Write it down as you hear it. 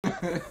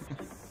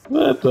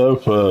What the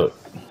fuck?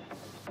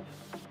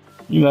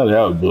 You know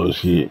that was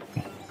bullshit.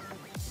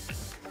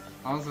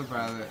 I'm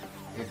surprised that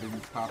it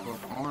didn't pop up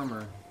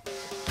armor.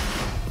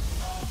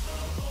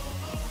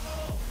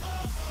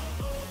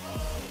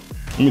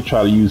 Let me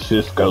try to use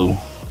Cisco.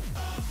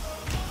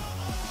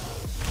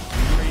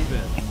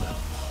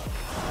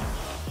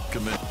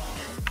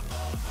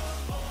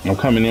 I'm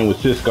coming in with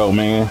Cisco,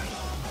 man.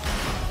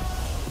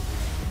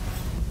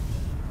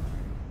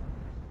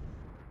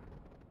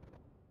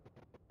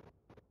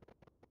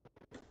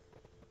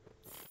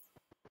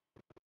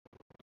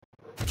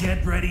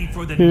 Get ready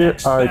for the Here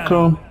next I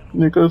battle. come.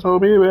 Niggas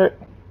hold me back.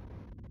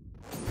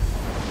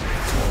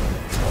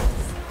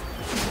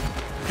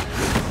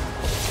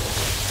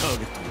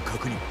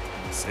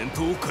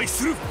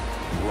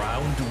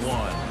 Round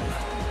one.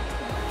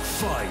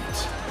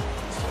 Fight.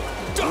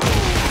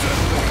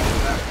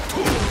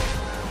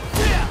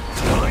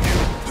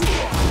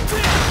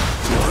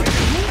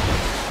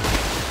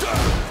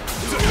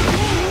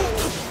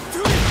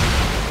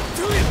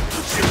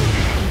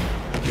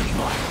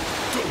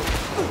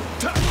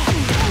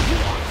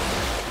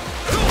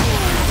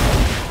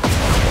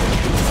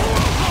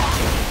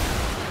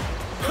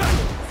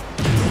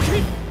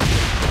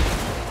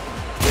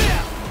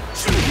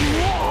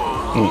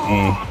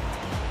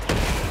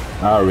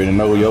 I already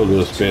know your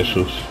little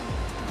specials.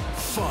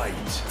 Fight.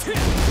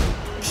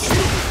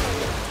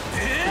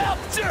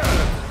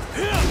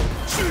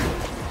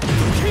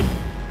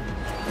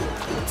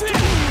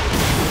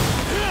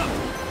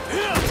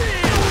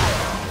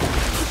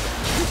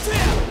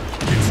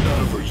 It's not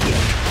over yet.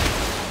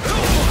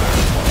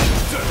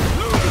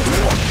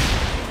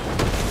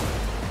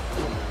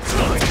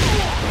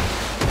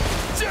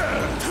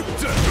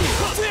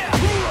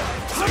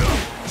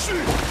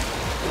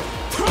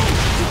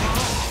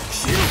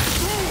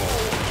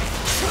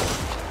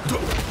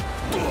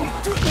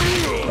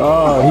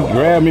 Oh, he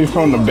grabbed me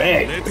from the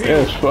back.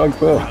 That's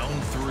fucked up.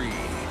 Round three.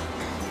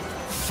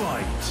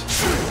 Fight.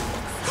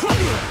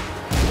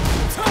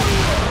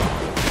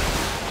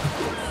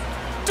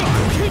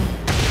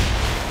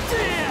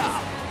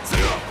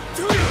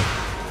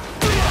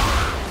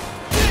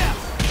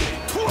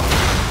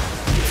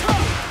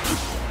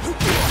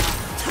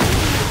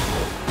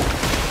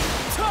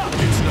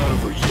 It's not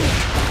over yet.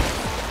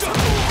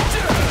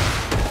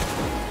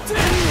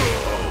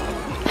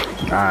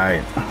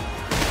 Alright.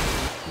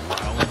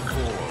 Round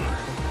four.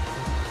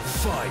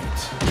 Fight.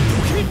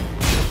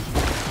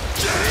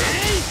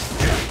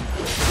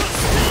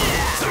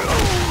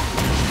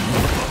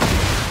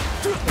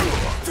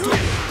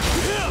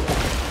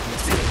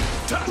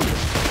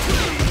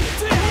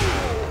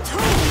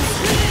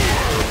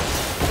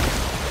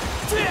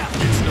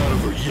 It's not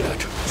over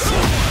yet.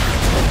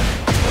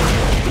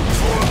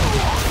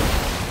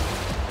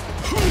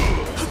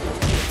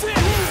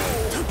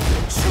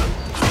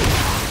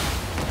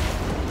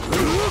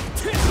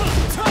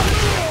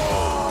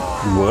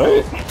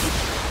 What?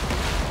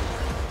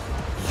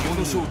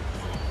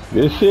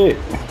 This shit.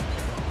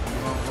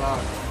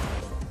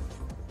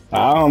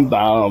 I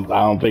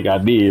don't think I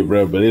did,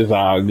 bro. But it's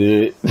all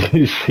good.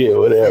 Shit,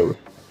 whatever.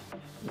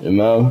 You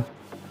know.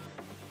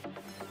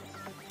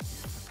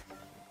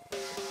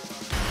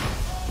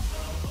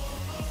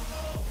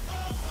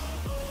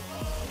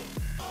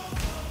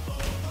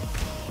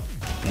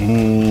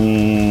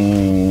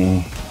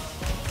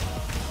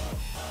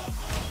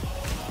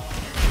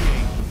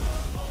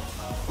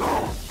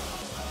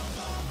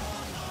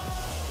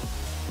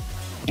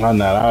 I'm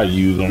not. I'll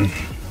use them.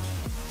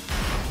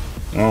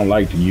 I don't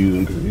like to use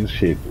him because his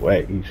shit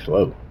whack. He's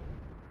slow.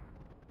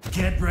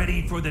 Get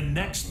ready for the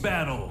next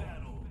battle.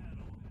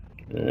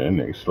 Yeah, that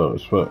nigga slow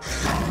as fuck.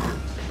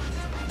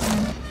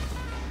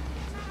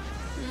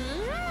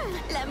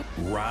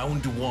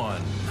 Round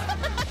one.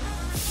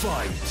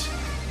 Fight.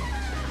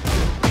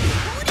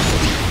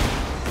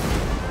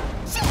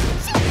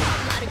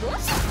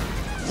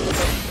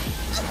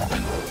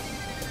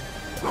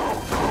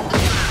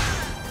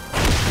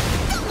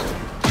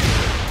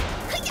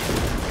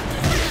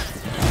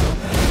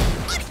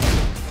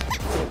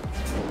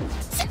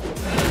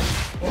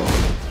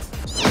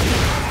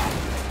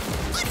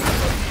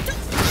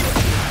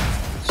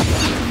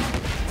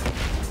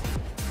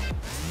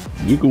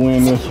 You can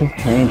win this one.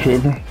 I ain't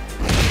tripping.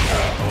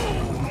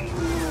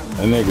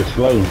 That nigga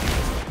slow.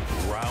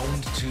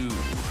 Round two.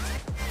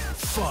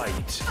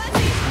 Fight.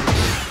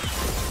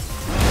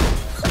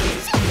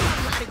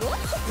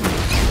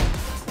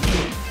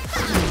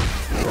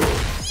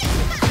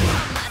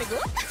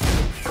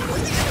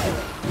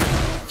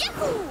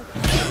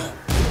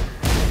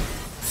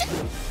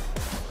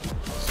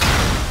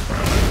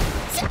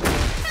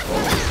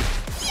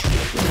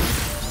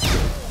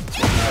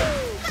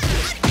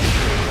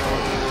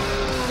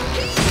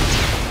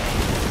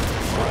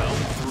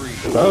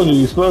 Told you,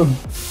 you slow.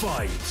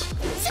 Fight.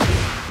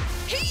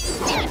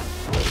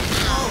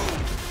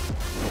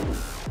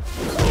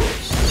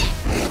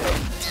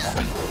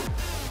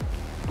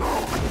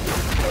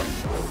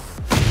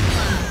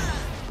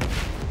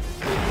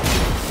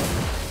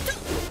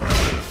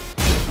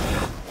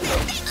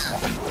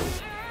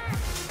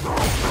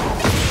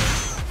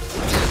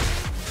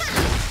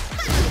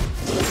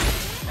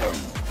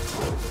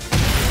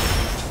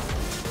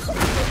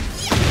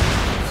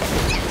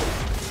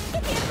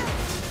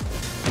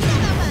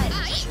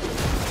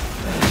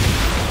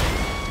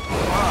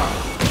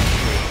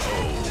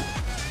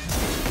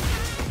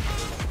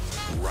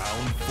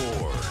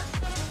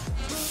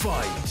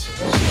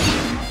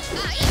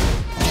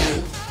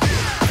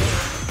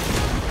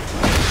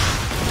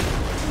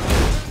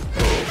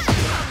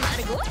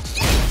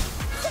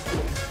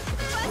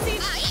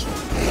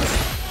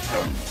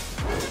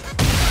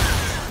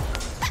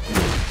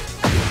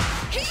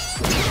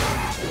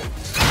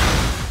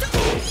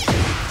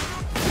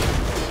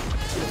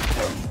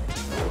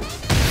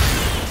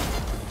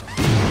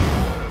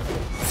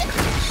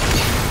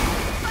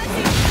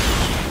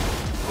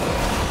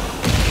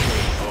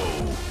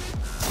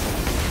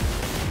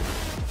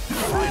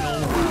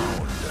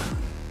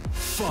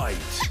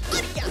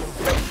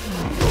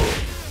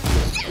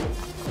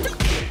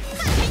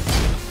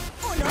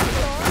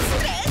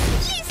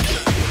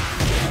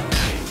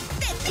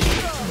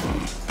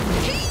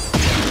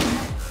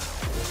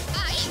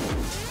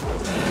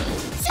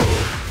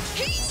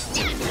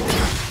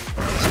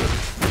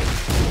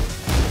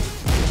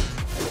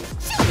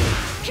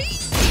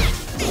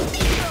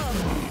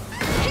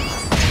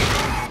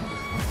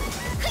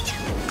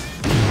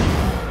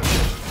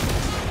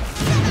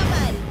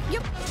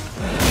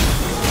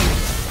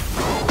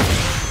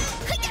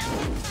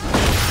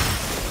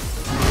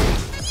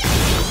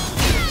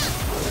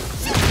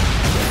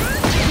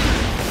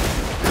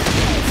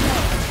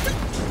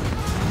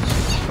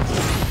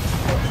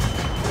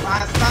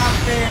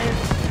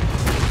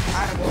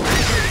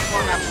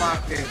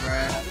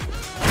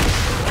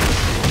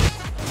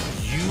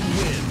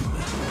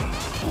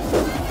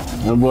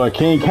 That boy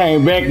King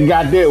came back and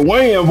got that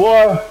win,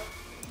 boy.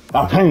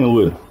 I'm hanging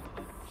with him.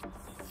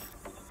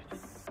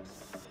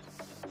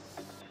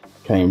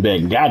 Came back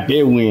and got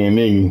that win,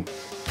 nigga.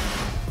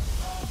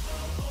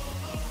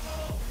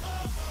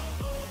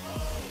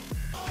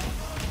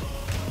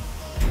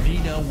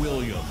 Nina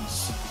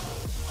Williams.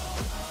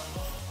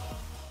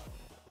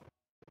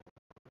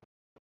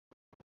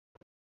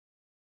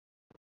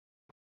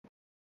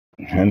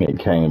 And they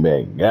came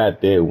back,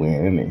 got that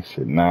win, and they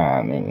said,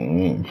 nah, nigga,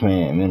 we ain't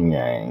playing them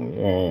games.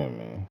 Yeah,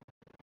 man.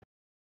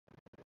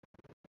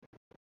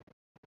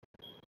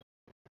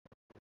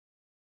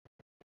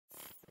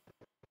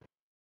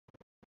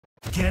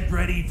 Get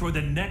ready for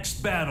the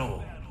next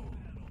battle.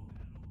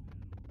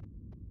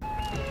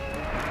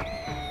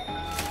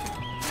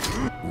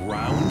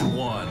 Round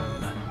 1.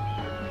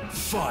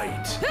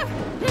 Fight.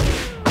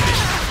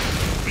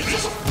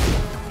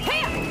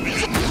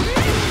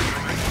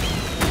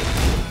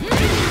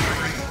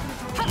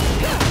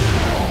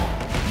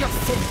 You're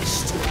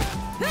finished.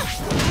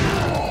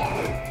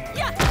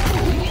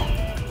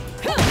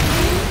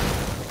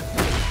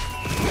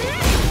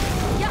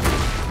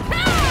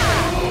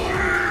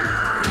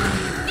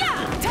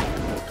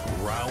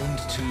 Round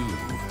 2.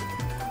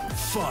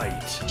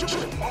 Fight.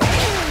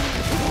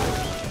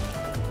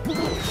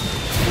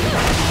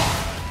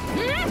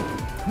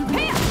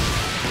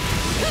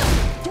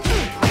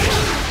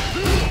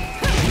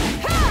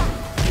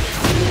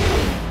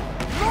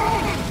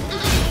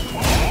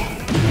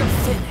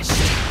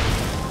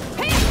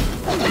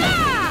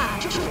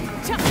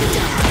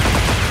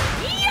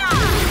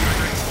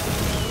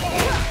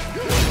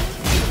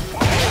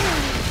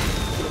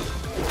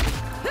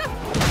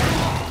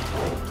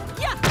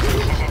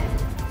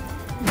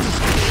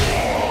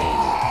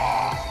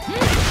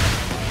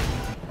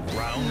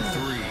 Round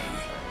 3.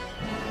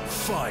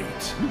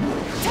 Fight.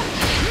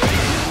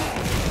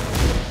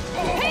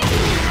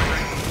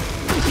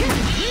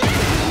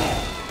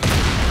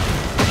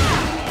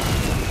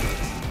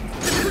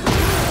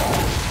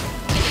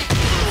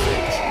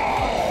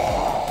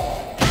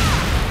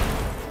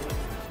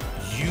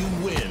 You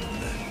win.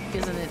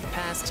 Isn't it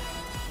past?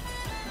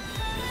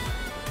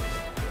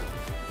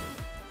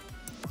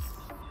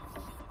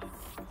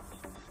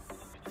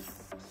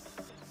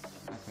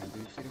 I can't do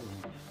shit with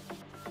him.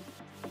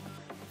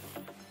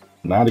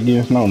 Not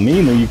against no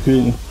Nina, you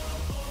couldn't.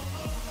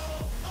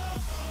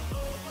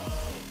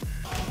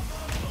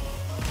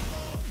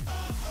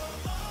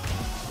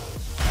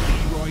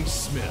 Leroy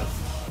Smith.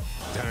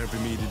 Time for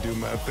me to do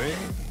my thing.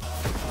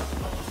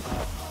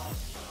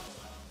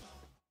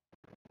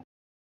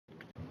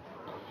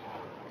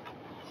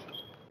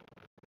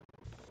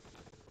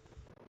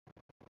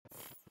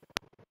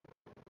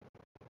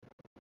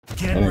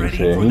 Get And he ready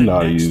said for he the know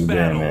how to next use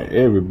damn battle. that.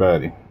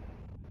 Everybody.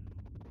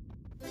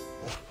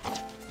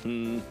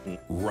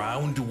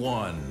 Round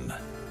 1.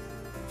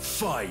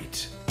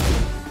 Fight.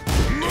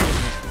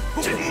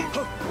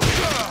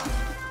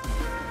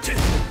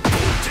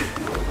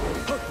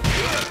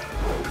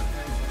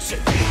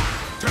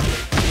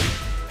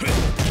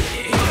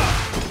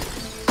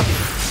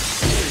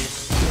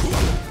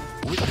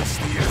 Witness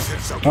the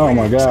essence of Oh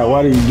my God,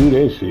 why did you do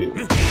that shit?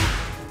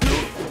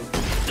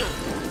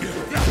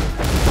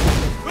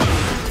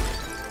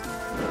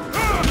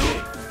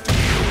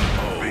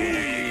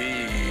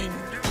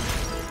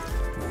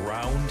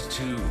 Round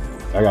 2.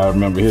 I gotta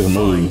remember his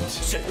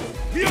moves.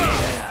 You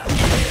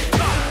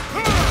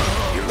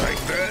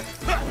like that?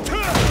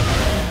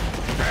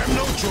 I have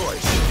no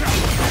choice.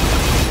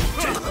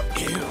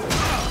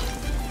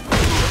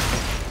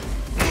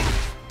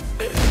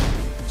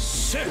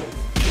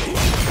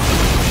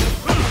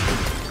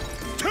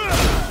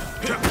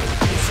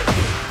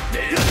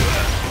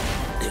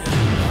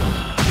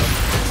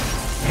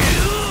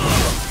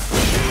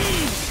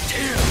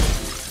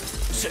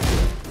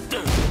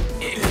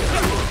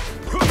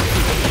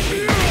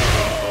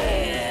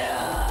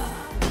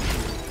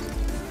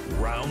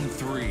 Round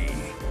 3.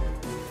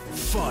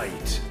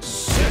 Fight.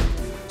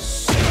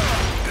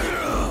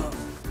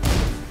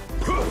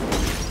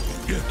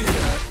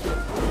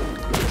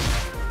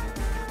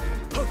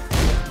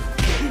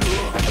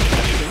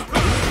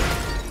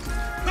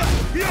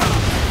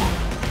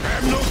 I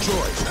have no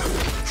choice.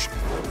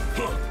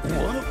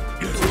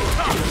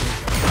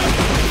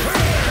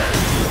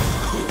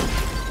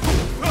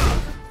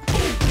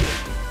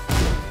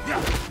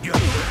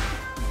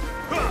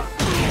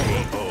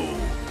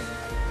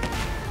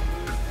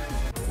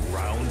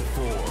 Round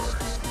 4.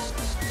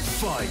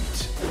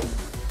 Fight.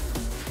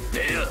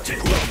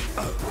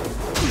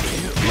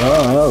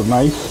 Oh, that was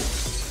nice.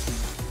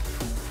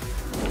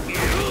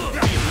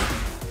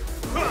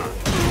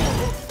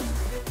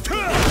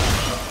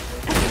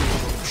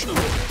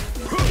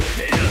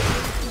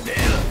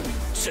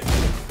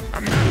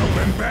 I'm not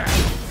holding back.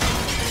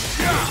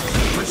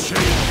 For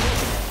shame.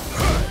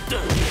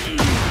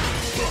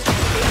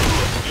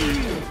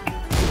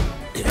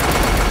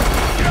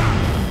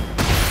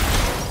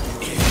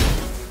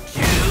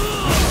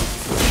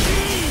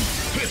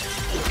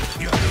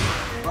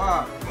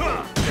 Fuck.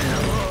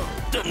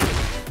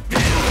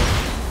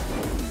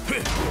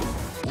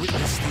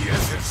 Witness the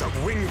essence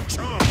of Wing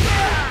Chun.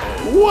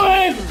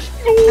 What?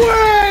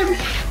 What?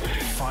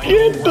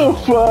 Get the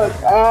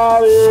fuck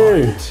out of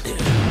here.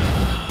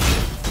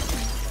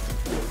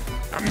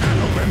 I'm not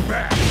holding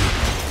back.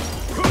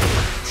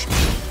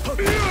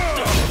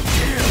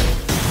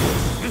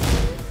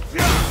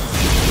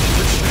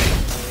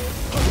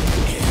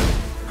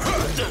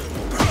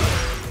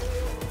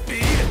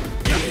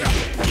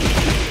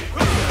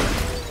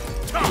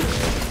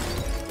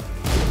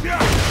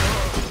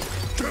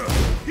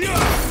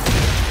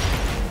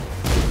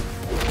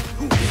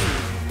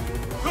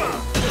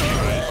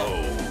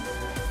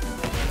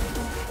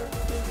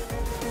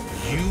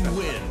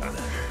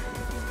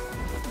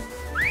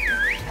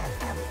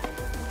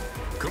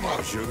 Come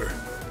on, sugar.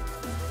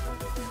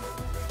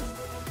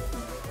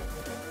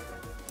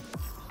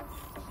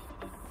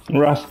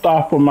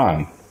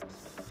 Rastafaman.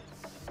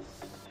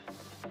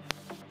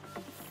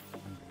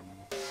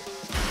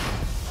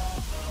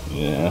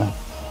 Yeah.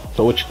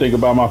 So what you think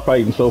about my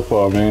fighting so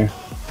far, man?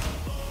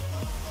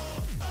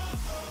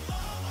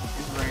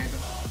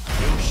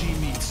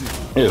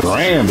 It's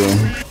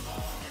random.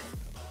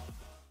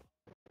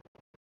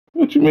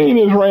 What you mean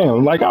it's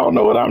random? Like I don't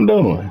know what I'm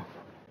doing.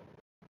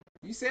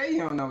 You say you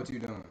don't know what you're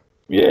doing.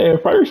 Yeah,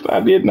 at first I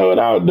didn't know what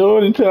I was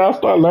doing until I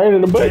started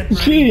learning about Get the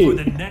ready for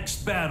shit. the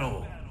next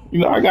battle. You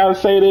know, I gotta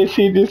say that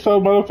shit just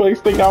so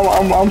motherfuckers think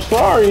I'm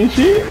sorry and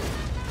shit.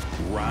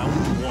 Round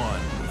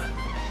one.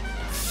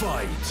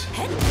 Fight.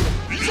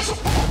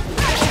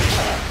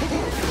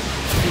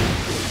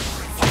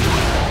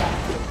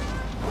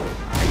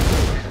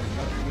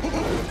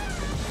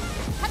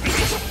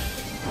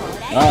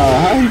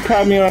 How you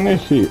caught me on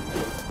this shit?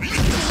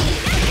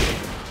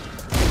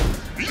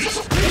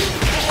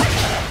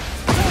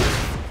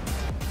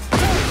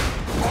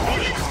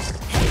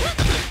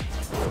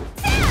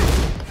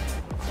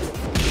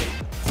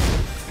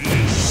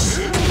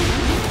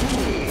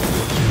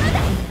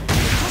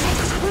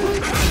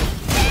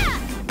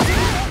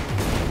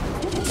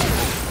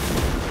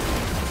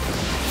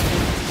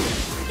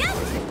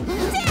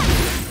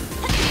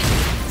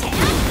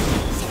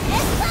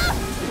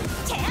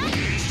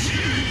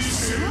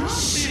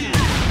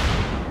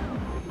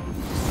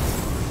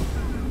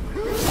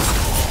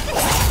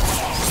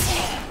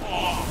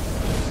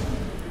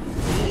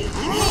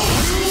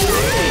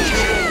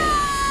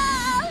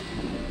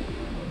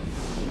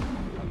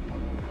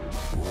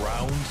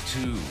 Round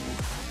two.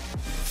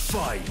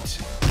 Fight.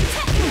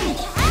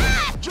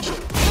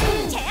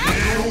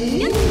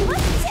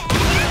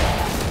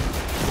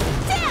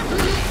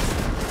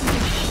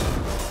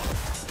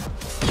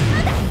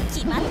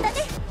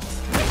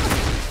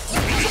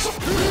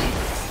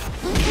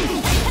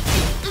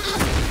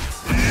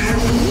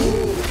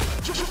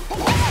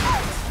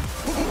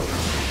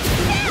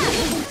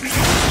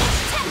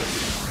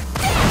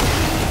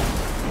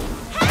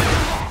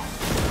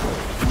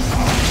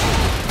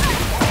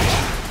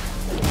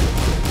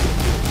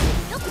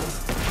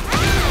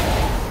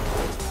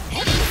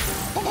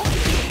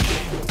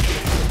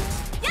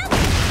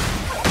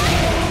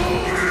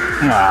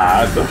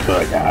 Get the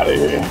fuck out of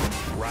here.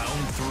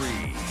 Round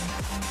three.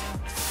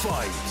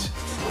 Fight.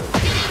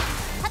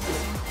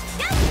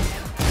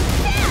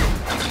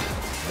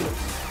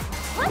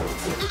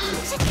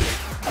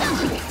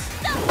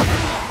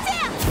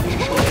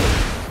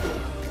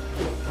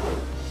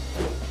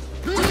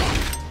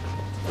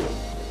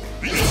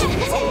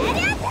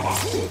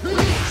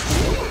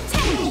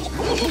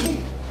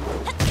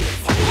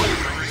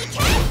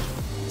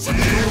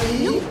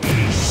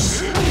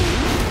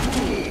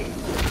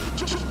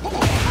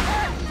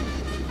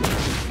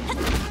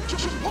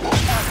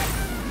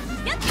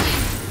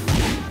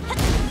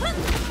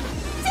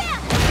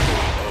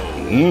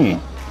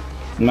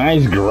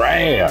 Nice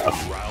grab.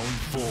 Round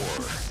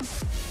four.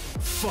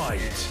 Fight.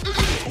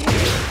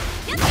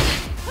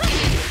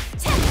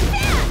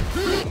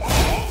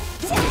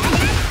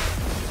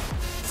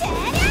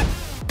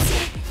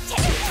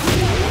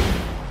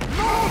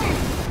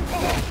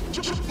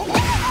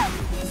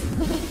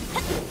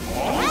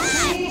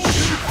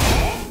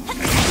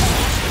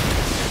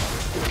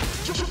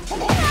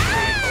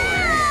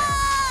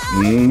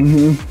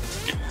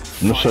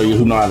 I'm gonna show you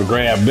who know how to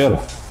grab better.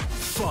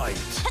 Fight.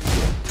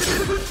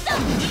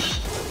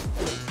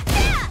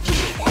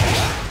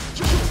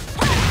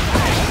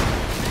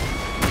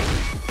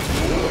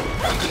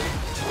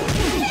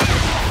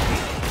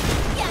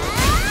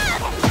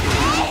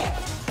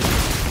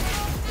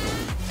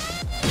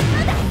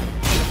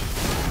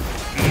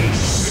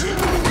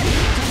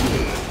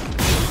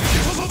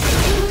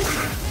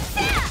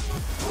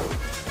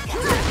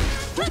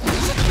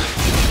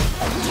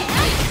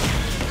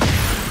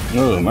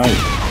 Oh, nice.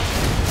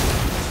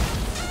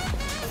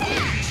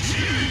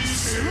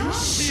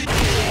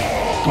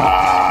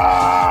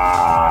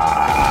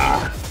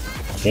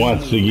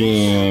 Once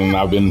again,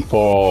 I've been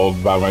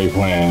foiled by my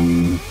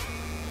plan.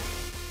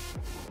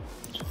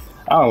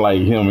 I don't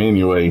like him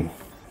anyway.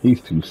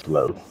 He's too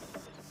slow.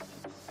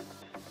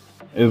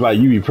 It's like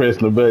you be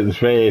pressing the buttons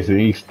fast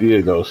and he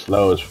still goes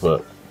slow as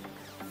fuck.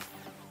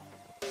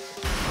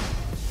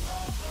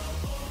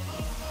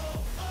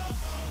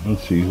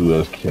 Let's see who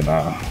else can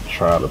I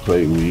try to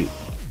play with.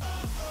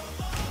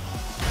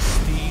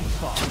 Steve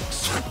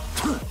Fox.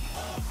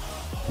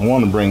 I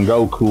want to bring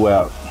Goku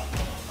out.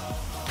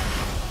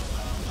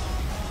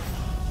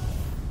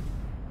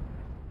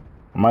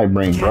 I might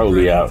bring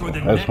Broly out.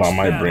 That's why I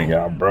might bring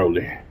out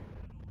Broly.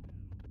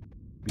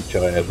 Beat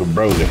your ass with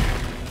Broly.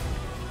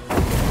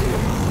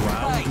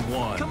 Round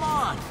one. Come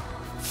on.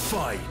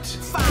 Fight.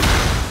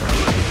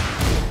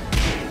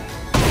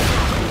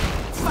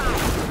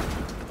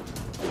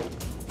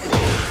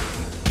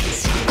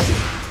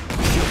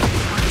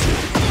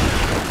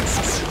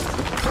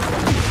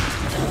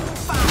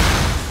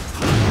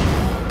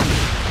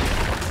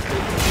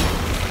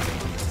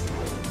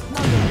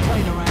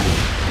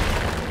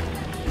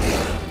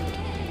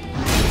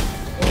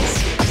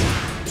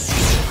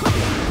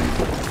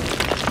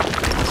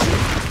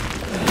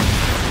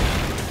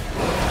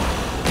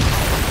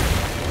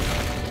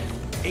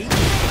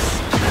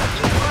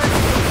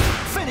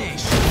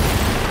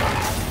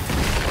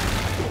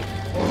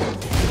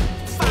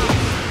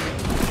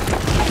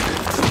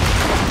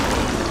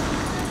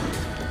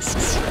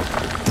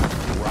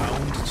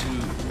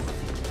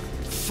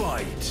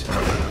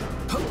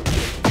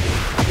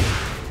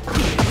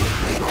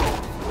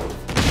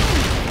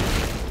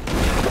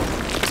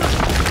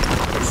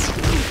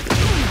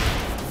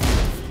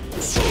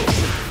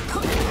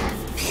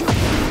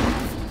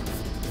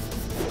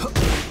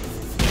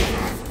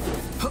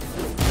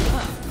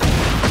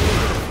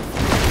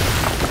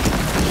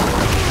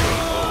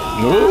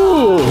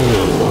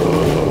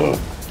 Ooh.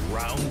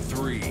 Round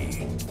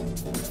three.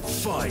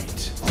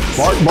 Fight.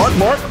 Bark, bark,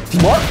 bark,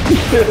 bark.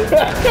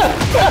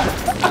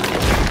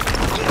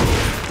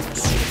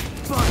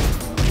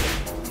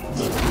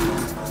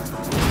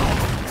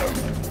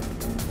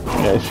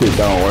 That shit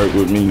don't work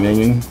with me,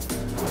 nigga.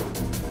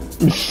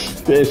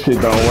 That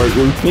shit don't work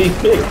with me.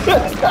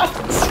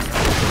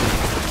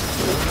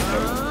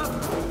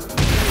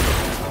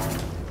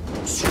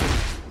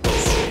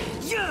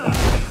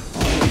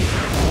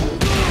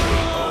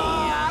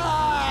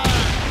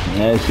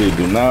 That shit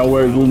do not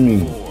work with me.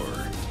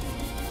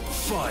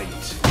 Fight.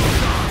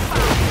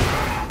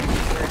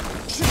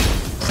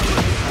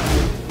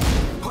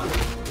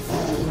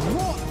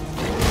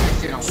 That shit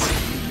don't work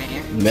with me,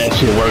 man. That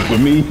shit work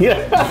with me.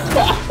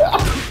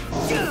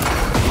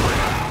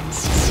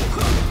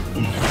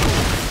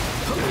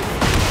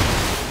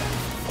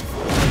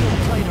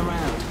 Playing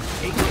around.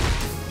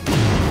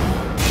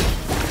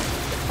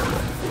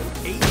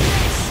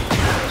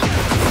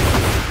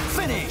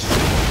 Finish.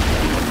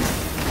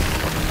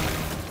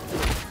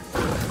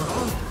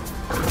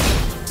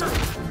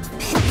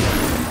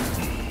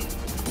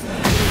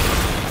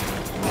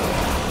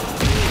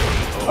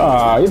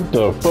 Ah, get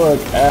the fuck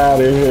out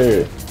of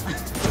here.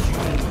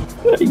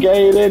 They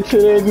gave that to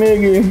that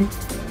nigga.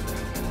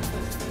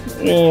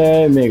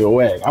 Yeah, that nigga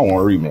whack. I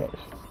want a rematch.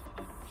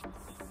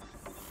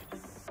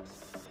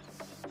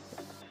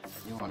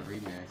 You want a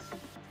rematch?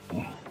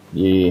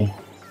 Yeah.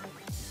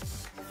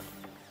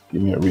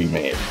 Give me a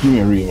rematch. Give me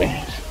a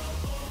rematch.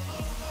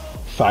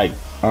 Psych.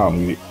 I don't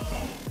need it.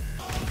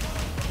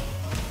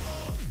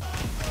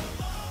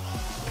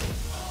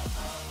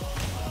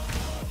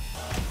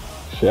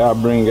 Shall I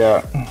bring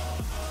out?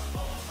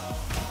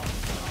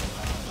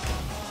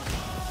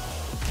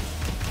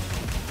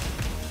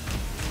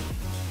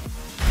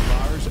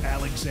 Lars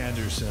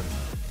Alexanderson.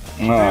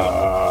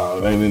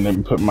 They didn't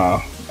even put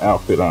my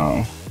outfit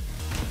on.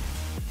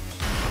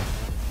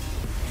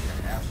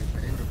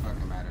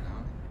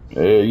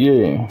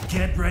 Yeah.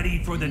 Get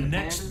ready for the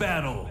next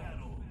battle.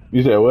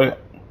 You said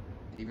what?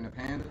 Even the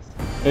pandas?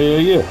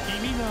 Yeah.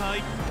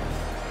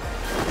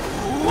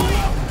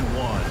 Round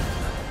one.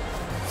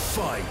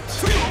 Fight.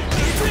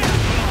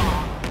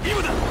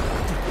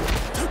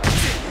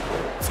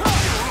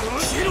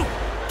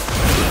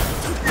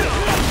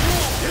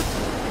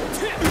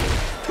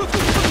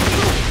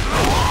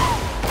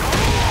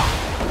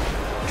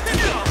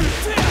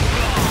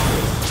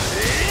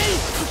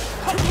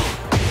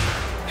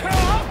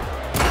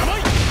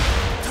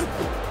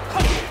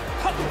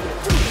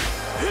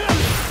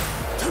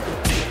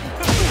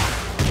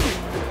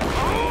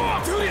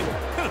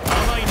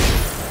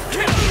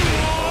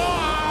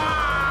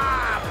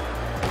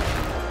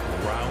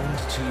 Round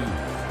two.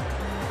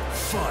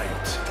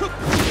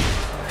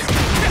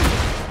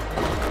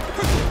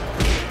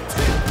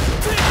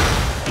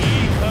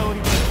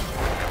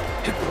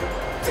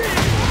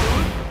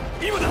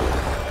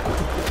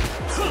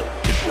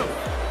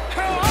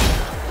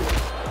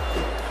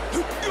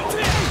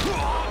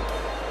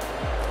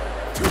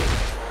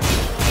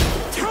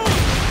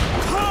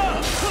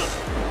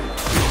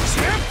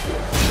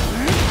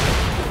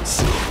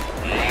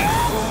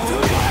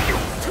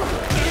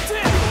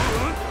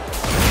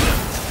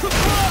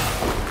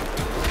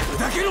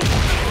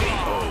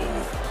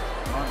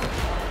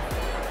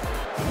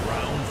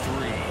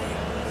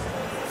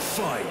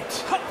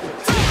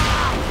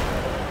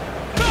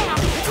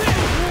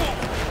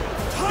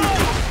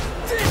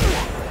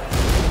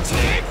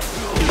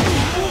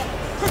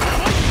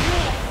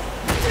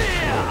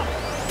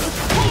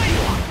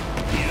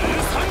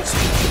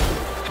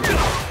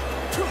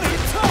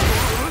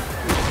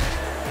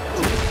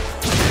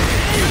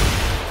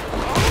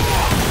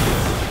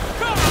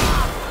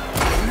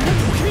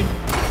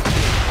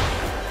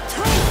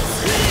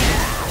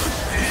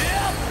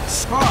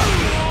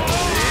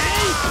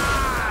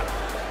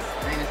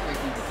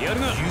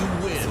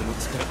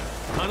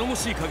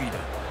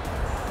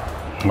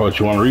 What,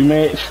 you want a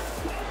rematch?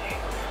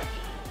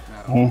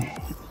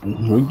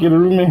 We get a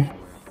rematch.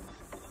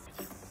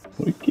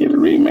 We get a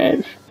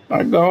rematch.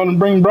 I go on and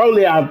bring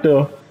Broly out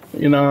there.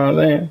 You know what I'm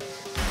saying?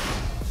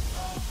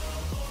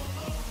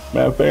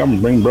 Matter of fact, I'm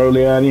gonna bring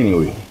Broly out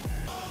anyway.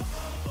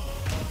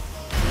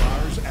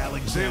 Lars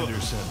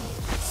Alexanderson.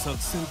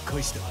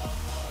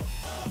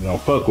 You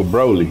don't fuck with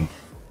Broly.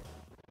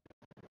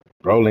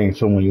 Broly ain't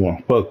someone you want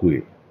to fuck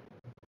with.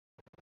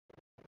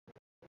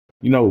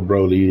 You know who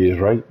Broly is,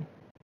 right?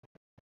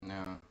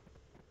 No.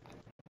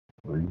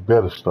 Well, you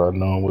better start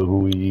knowing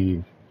who he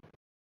is.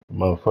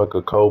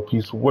 Motherfucker, cold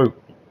piece of work.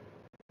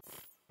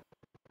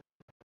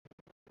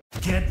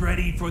 Get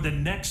ready for the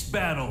next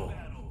battle.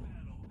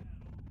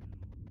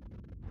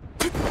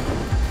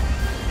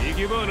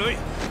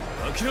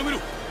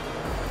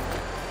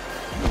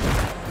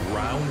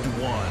 Round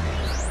 1.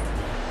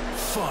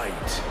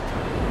 Fight.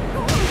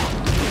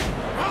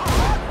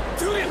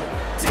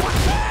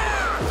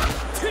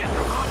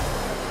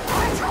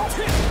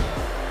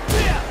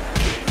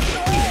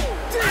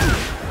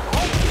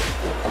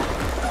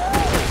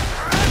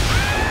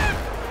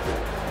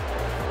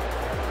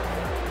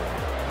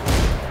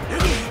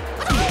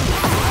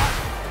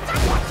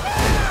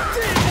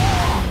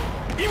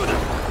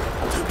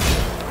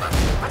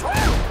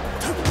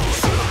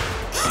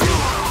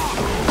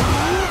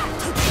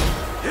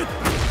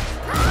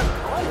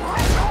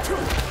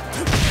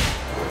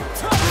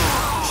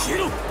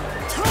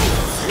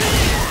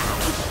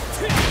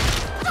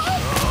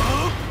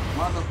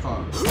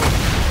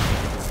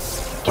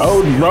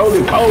 Told you, bro,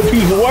 the cold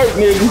piece of work,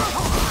 nigga.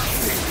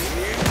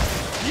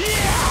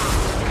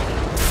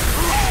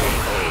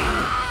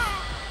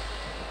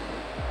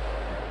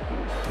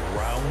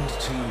 Round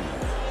 2.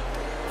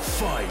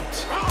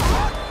 Fight.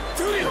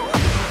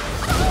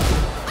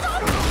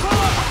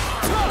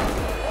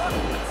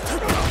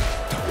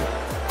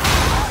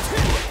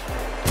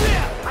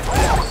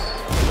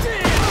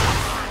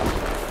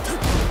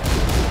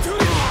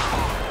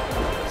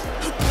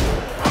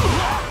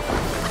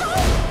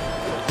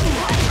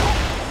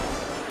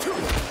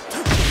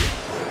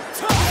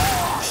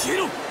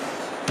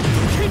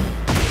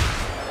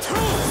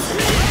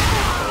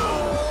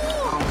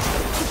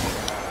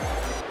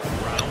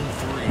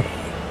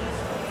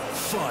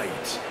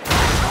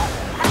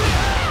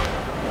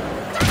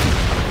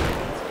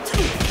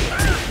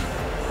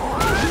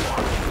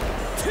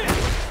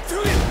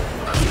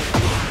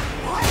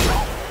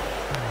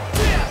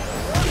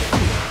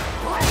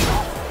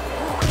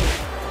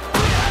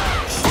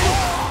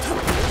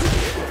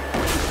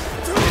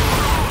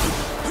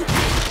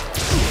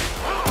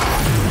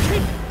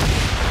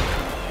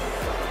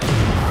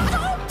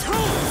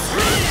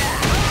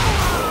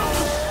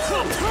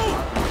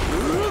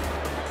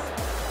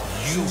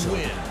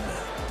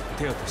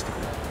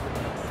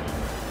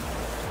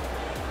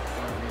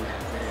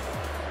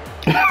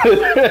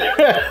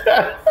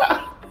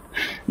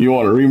 You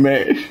want a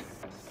rematch?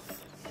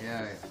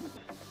 Yeah.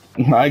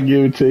 I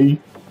give it to you.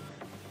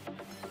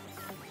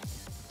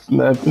 It's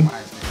nothing.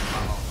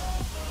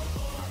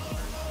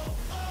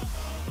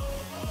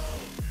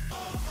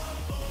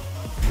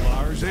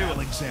 Lars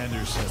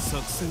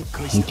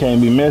Alexanderson. You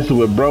can't be messing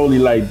with Broly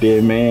like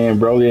that, man.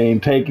 Broly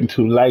ain't taking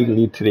too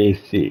lightly to that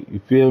shit. You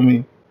feel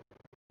me?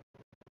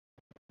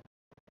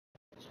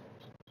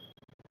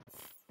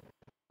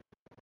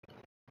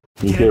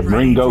 You can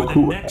bring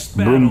Goku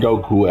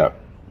out.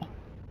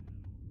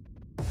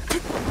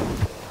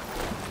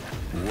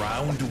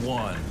 Round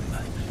 1.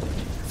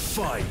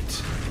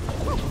 Fight.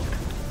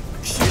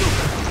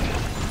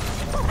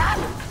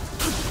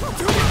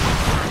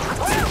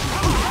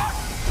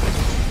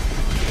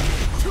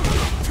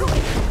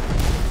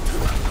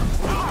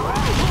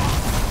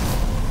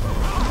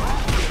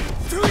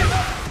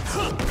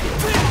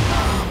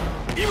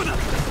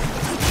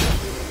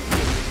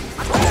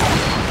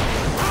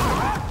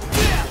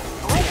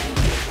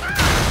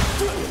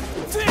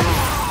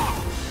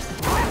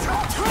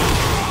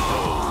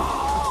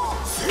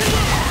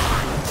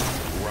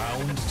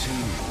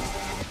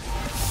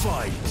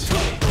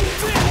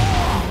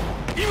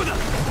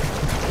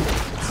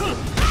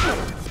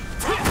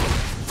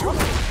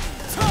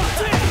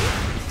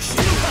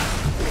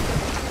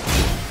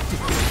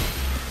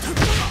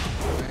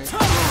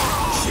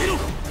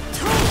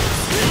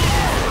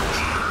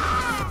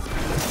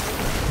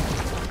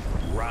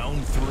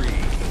 Round 3.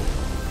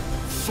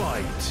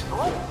 Fight.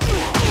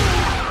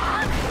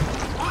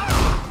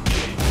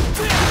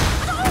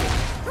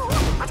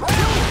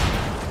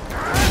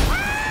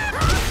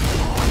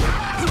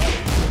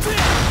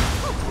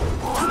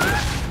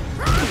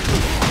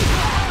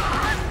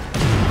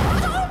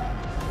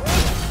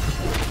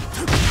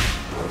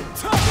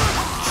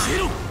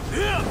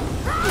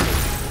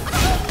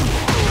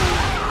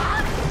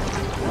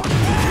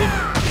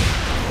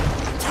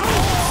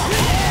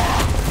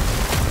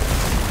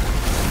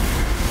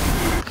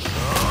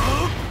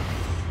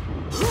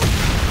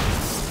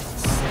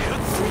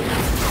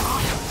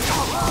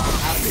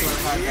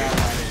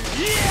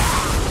 Yeah!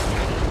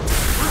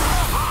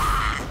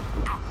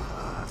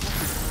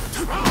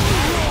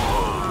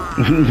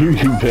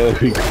 You better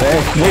be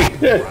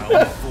classic. Round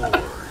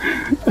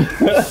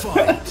 4.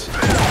 Fight.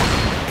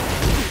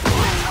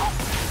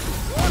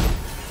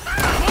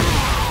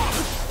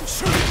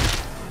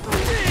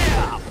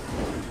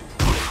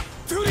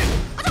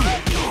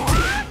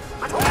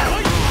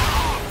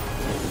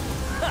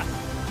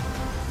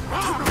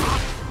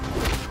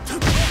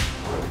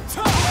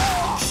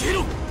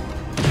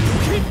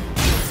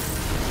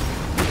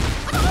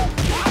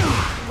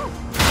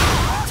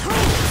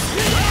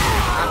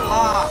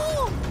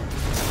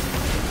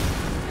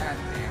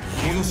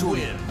 You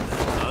win.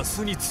 明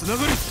日につな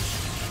がる。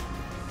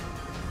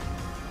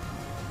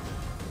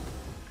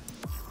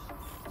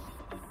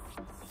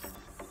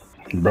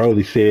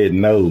Broly said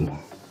no.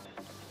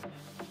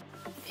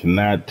 To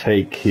not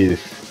take his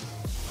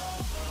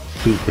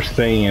Super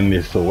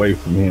Saiyanness away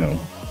from him.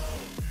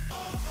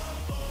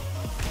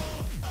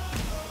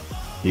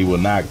 He will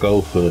not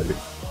go for it.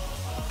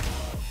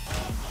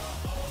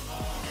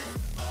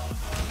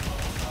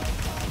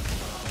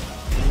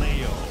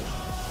 Leo.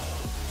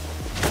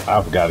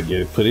 I've got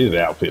to put his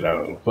outfit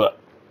on. Fuck.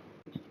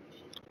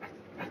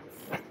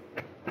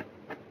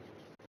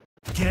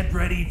 Get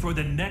ready for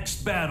the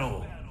next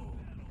battle.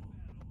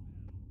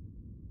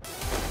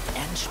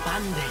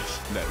 Entspann dich.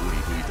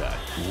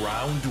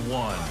 Round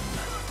 1.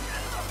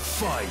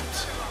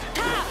 Fight.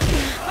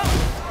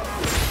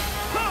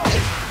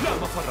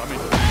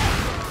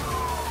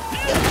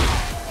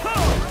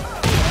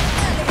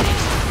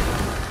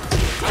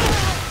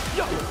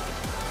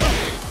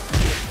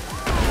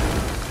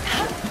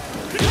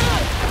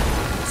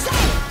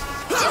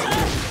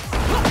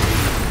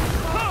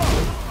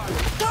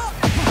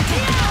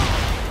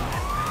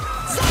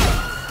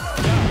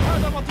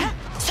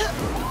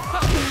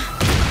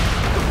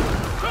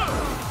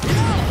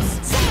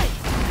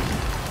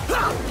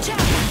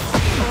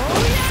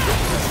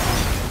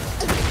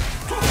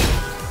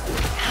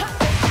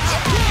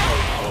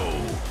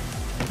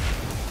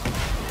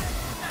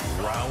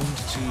 Round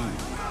 2.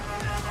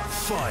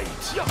 Fight.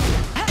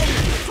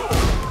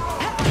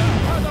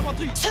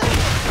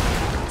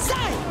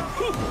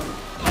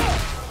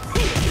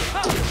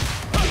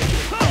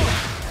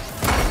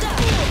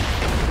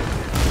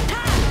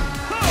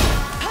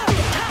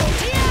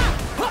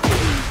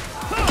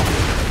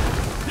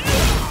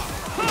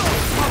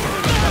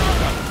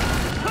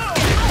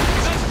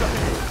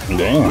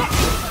 Damn.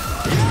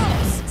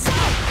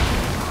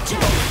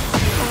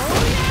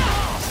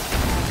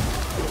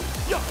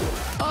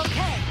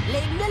 Okay,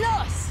 legen wir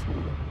los.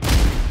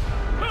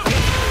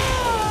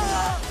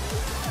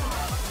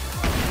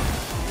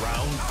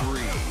 Round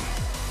 3.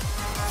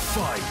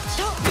 Fight.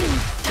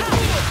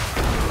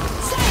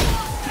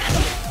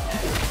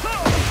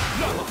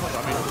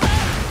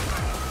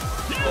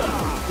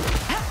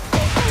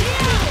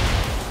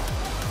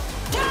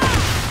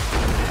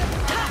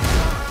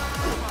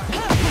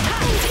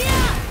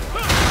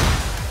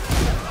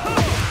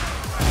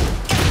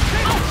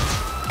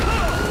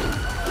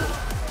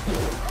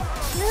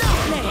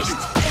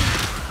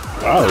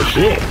 Oh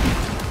shit.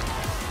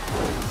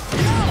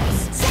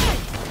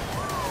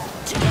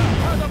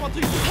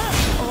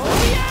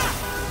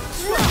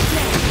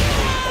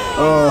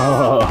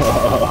 Oh.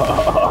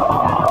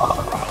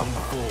 Round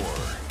 4.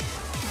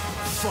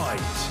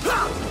 Fight.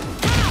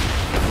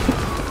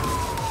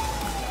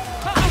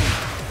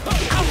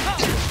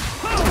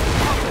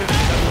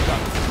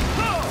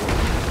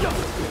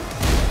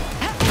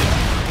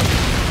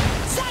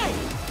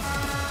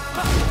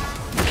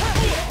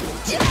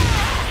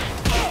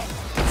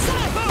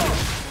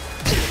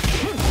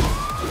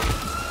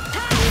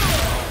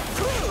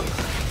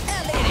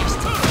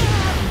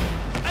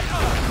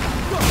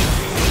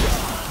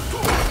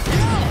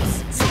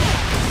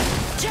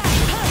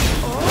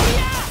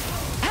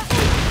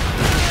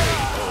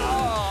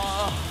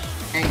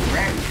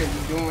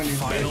 Doing is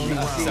Final that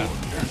round.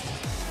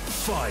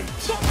 Fight.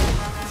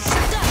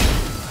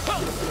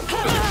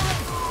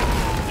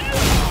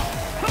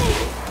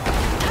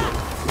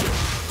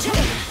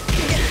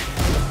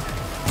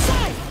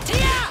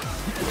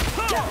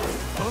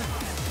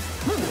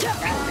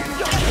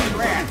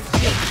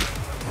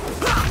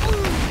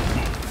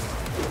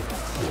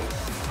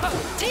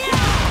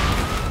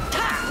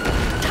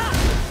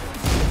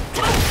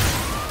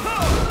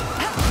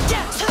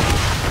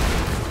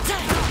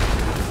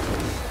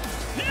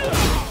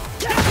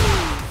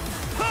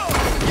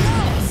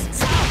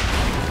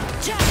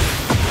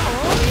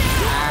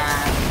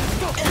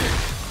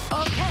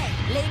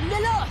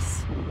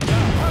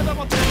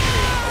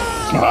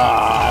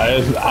 Ah,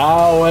 it's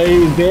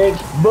always that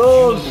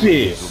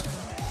bullshit.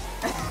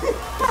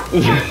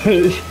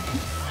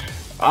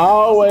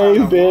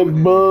 Always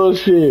that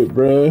bullshit,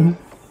 bruh.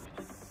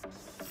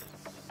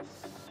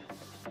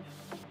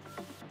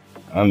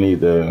 I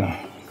need to,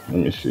 let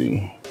me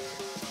see.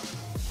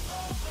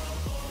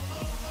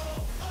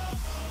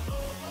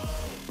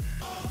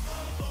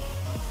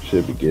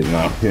 Should be getting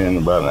off here in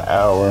about an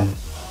hour.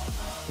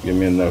 Give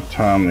me enough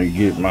time to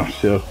get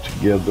myself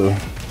together.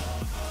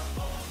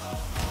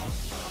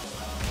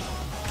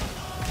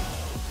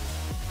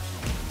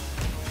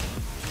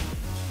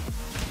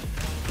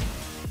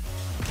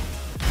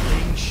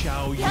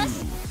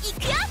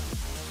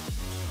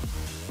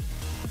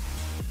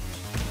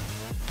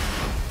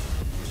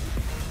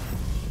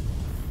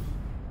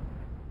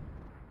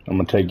 I'm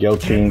gonna take your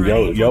Get team,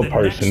 ready your for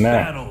the person next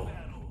now. battle.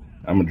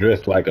 I'm gonna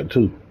dress like a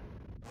two.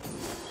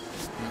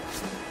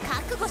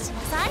 覚悟し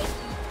なさい。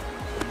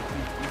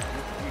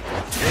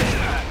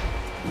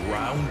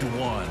 Round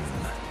one.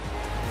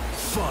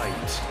 Fight.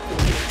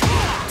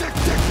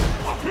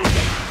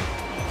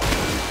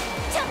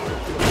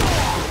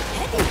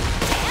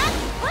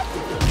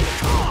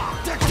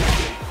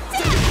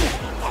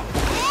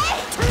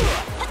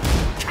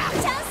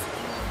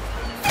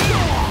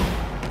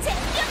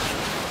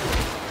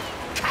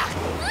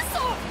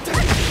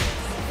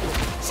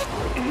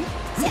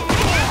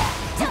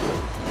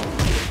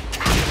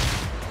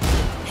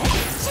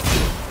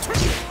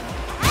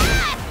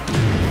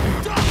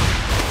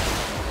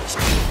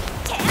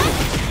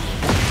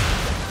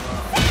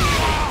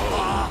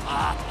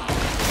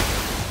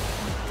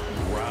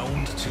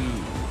 Round two.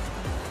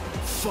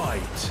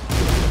 Fight.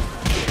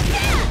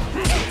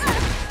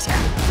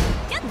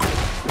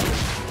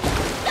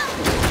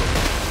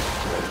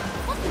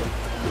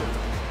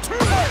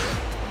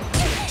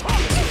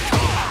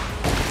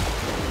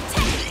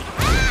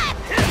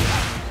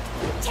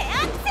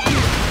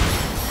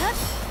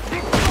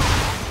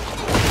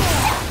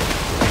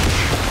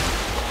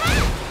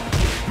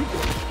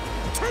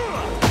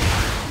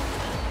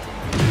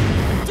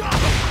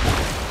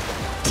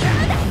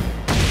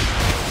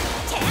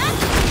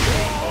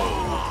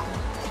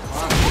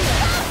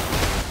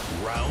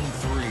 Round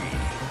three.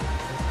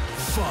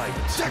 Fight.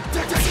 Fuck.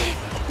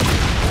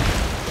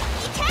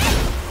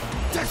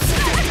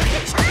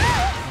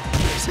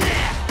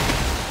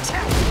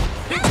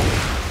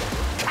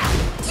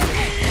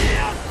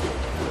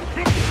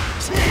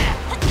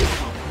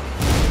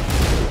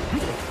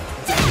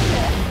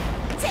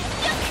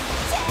 Didn't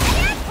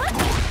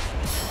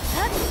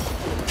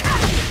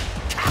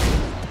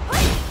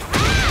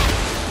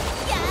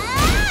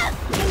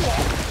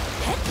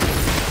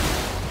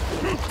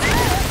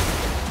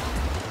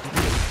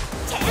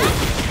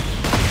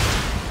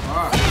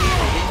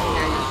you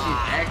your shit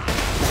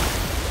active?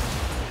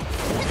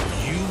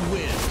 You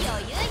win. 余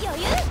裕余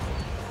裕。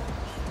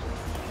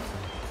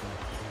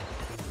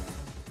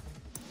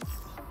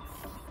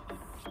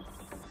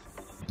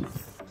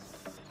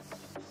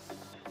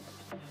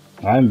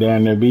 I'm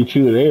down there beat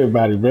you with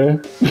everybody,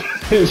 bro.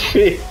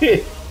 Shit.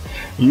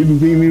 You can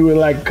beat me with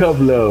like a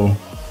couple of them.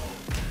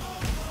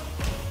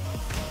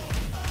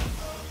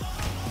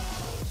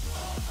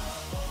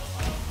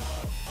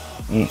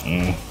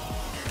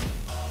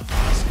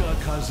 Asuka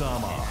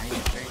Kazama. I ain't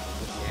expect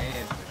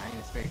yeah, but I ain't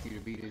expect you to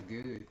be this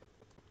good.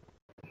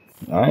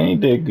 I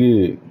ain't that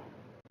good.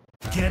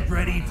 Get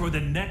ready for the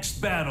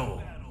next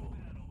battle.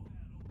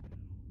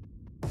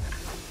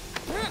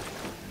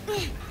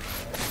 You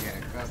got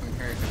a custom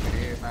character for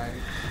everybody.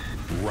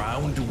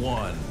 Round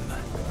one.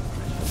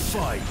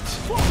 Fight.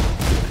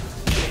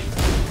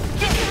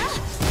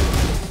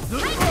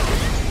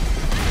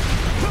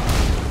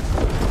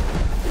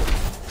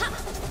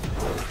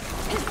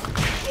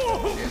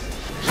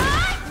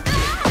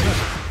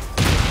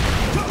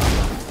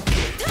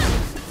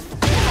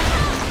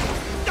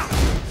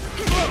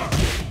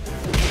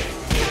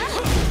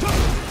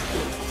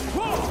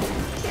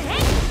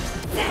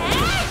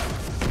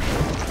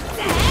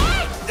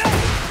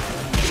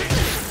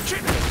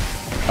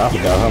 I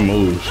forgot her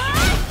moves.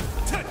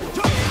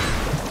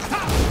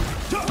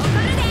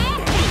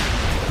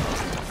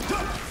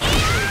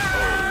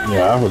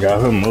 Yeah, I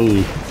forgot her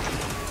moves.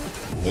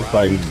 It's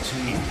like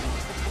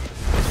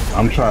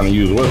I'm trying to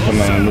use what's her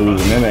name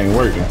moves and it ain't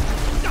working.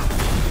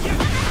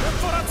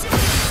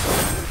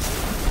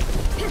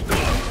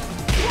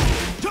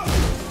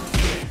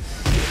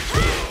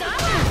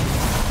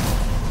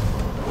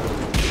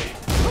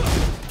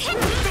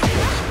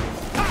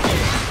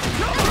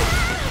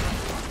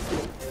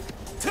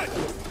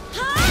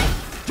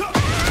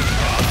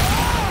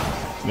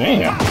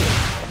 Damn.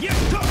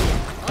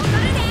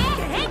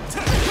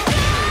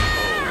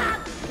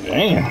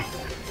 Damn.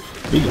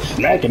 He just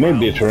smacking that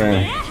bitch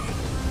around.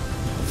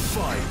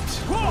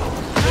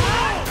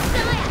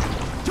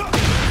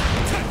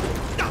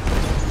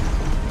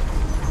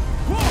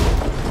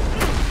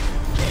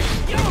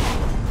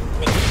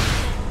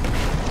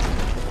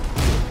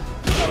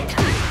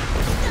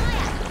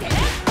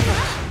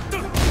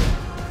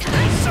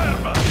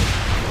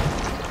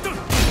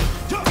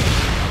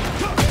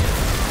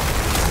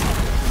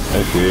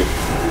 That's it.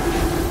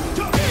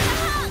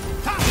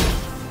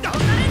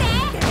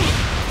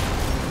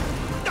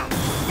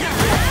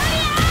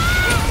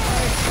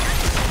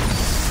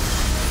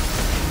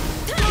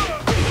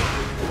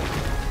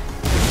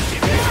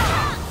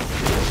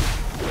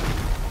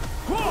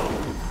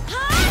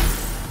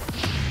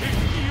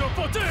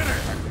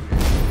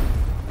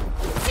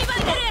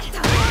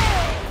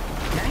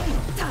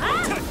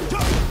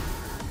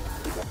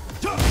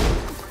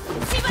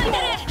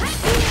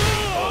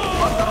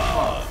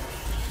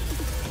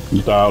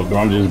 You thought I was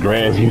gonna just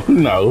grab you?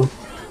 No.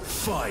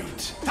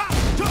 Fight.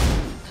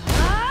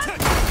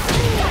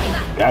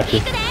 Gotcha.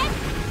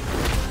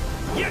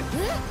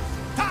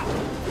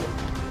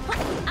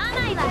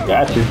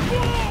 Gotcha.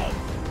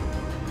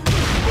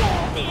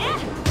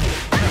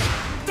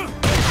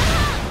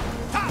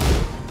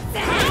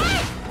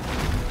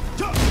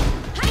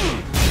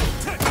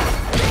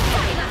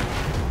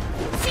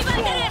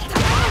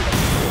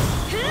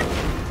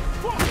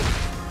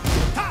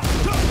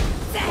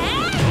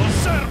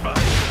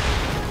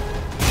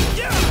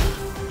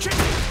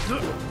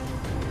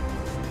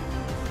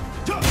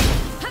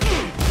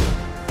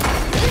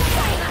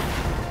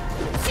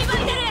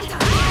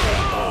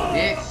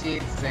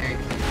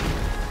 Exactly.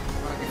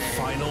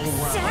 Final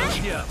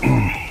round. Yeah.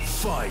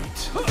 Fight.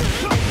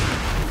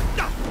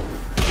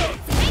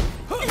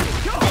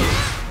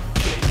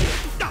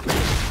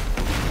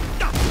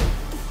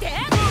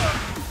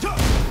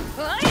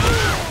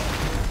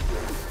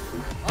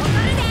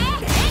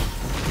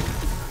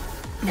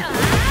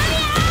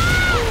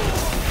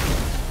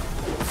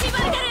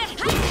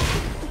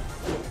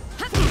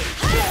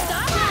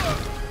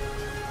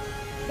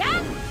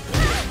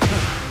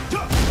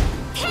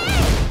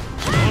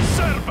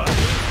 Osserva.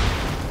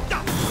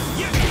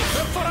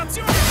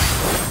 Perforazione.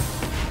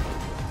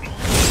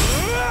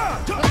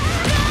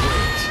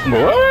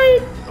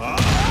 What?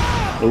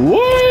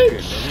 What?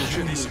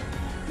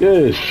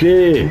 Good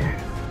shit.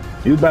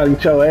 You about to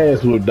get your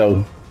ass whooped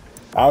though.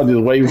 I was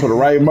just waiting for the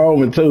right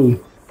moment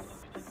too.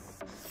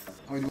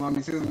 Oh, you want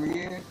me to choose him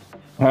again?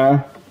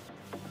 Huh?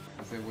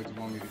 I said, what, you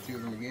want me to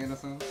choose him again or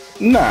something?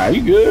 Nah,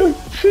 you good?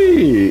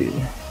 Shit.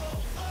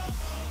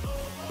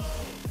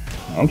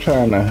 I'm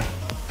trying to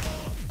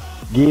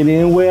get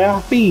in where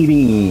I fit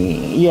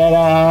in. You know what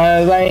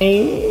I'm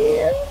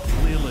saying?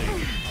 Lily.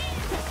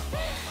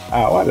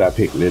 Oh, why did I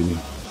pick Lily?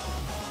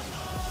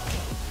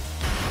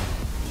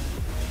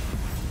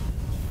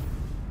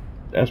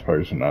 That's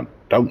person I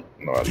don't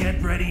know.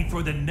 Get ready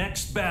for the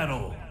next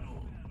battle.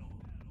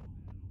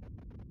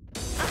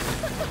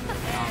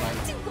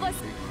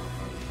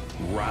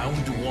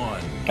 Round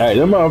one. Hey,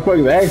 them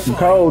motherfuckers actually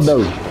cold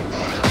though.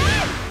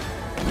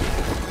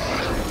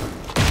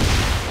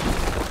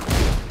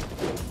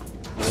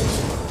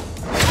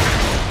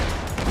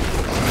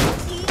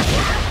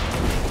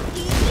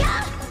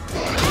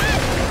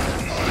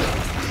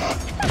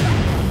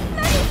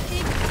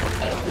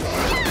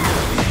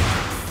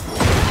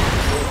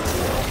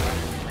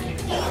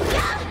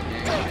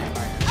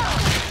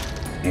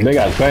 They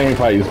got the same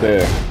fight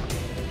style.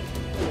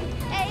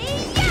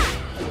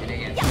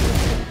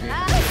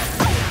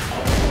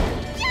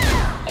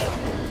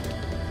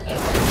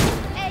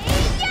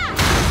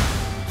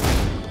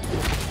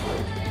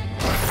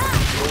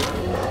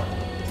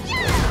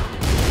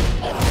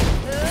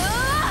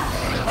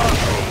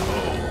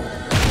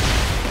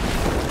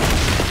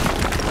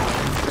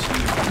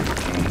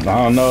 I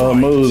don't know her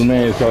moves,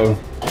 man, so.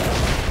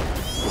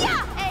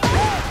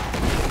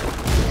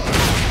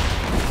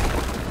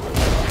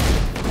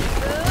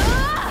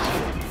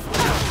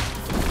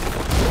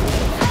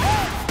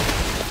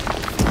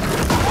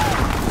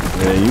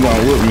 Yeah, you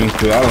gonna whoop me,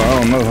 cause I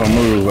don't know her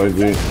moves like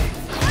that.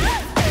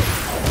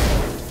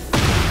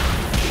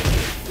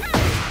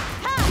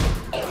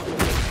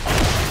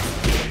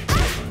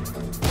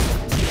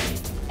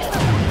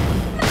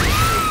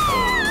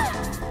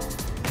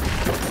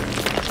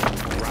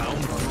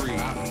 Round three.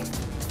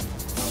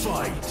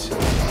 Fight.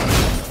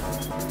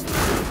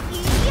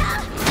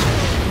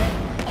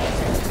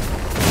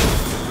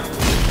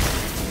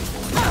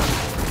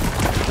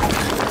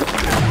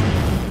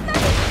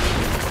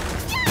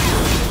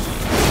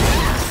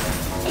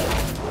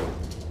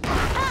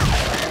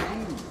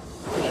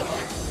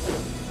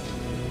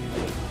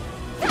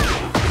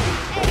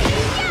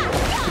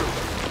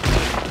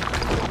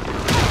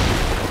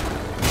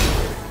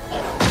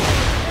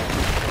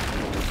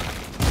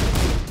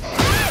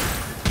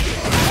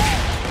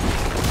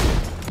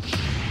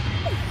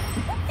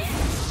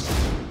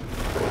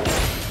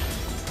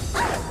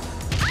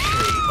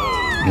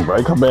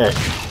 Right, come back.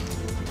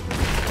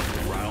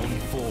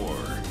 Round four.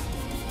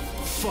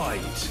 Fight.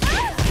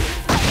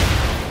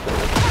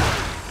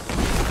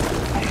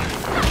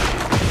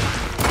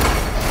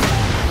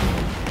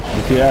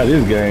 You see how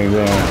this game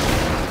going.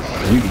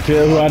 You can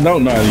tell who I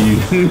don't know how to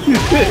use.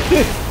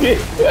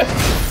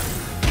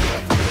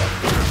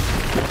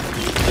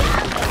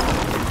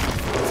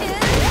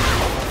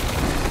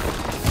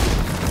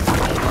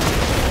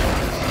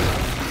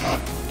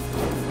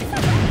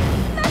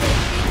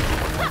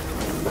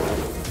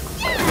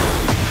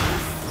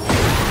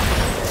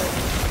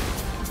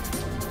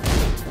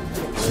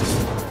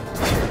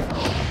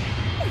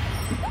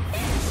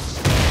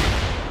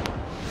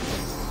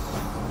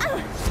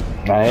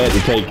 I had to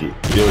take it.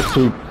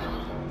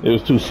 It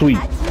was too sweet.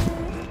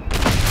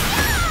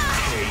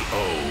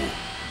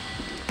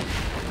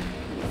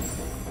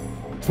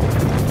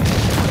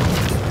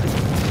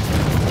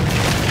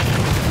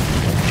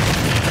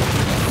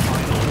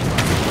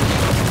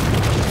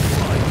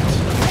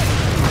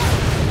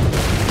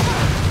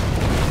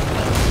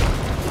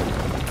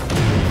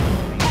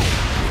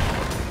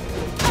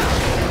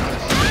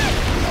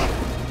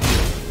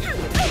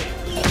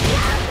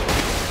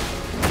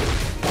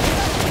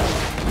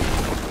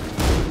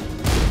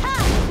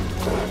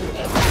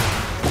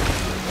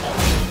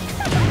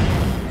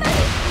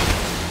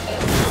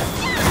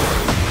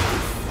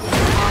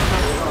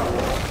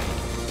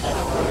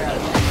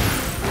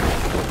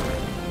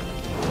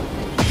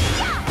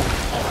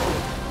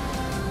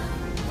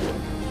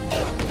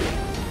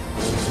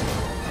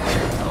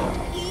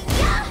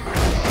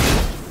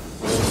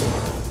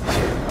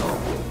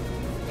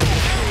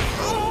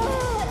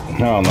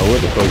 I don't know what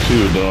the fuck she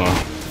was doing.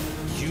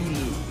 You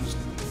lose.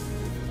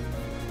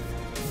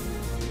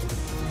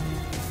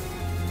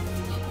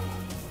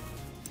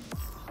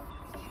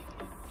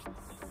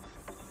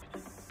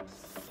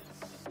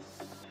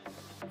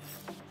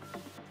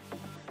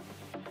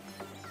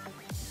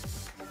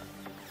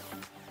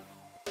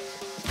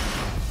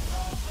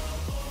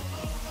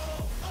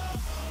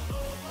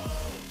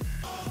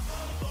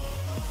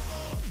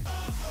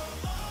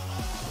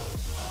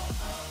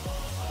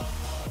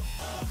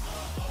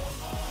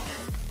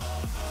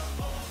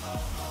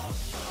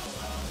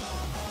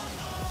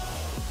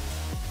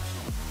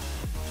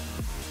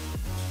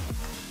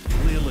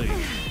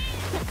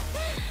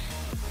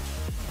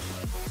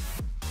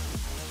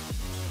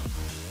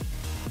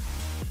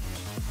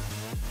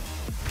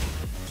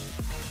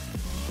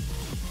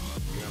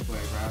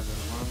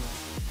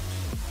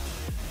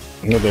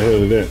 What the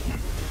hell is that?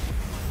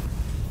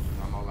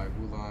 I'm all like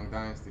Wulong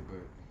Dynasty,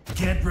 but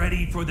Get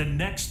ready for the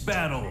next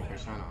battle. they're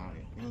trying to own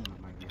it.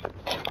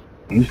 Like,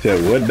 You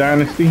said what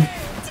dynasty?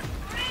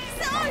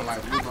 I'm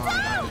like Wulong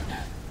Dynasty.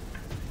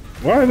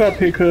 Why did I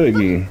pick her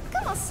again?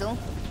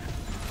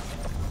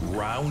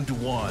 Round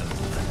 1.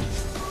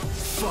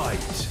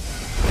 Fight.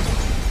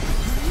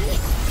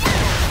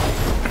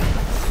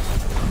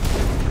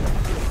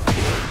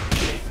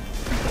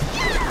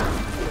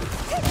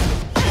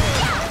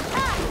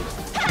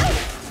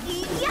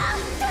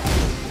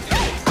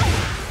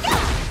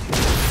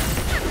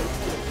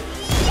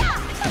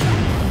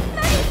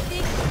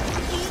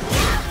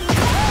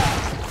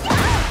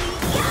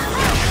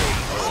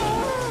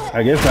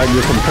 I guess I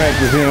get some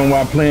practice in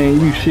while playing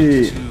you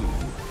shit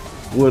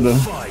with her.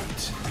 Fight.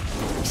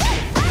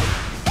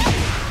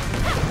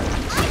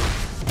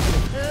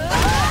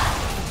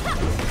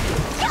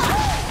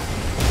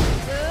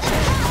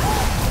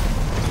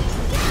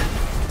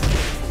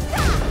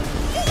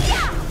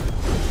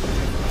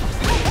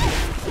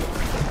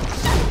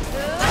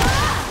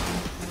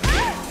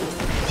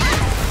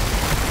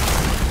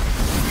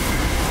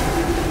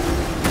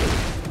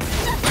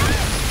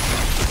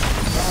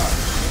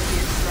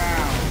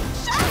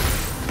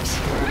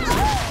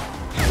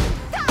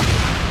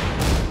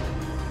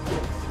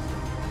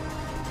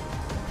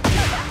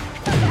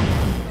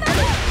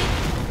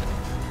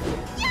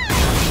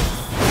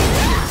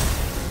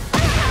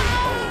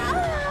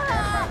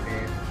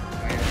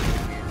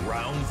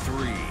 Round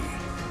 3.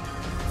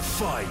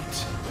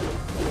 Fight.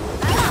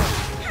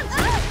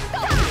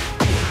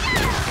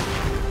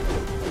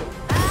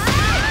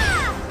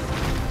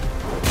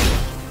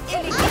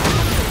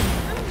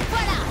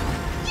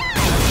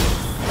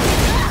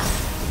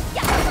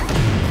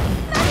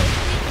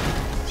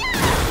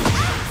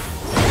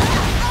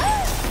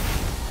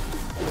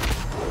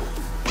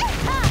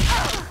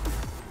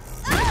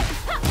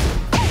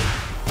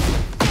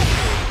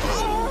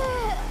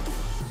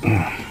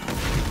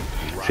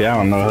 See, I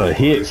don't know her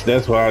hits.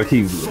 That's why I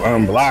keep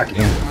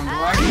unblocking.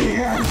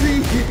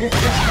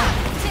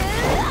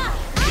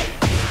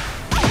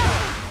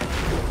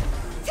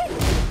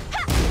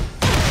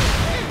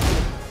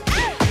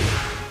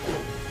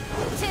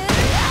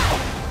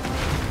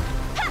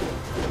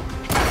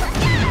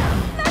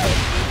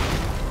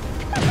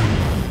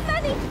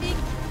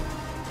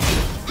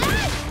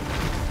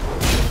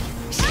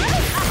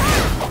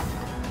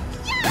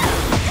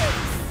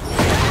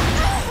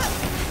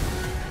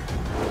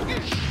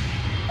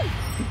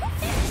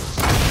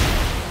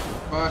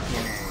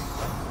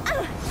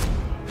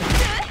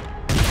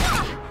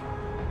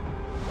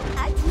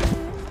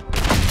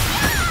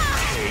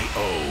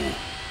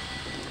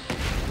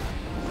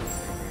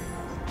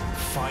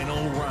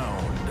 Final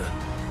round.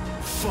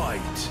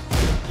 Fight.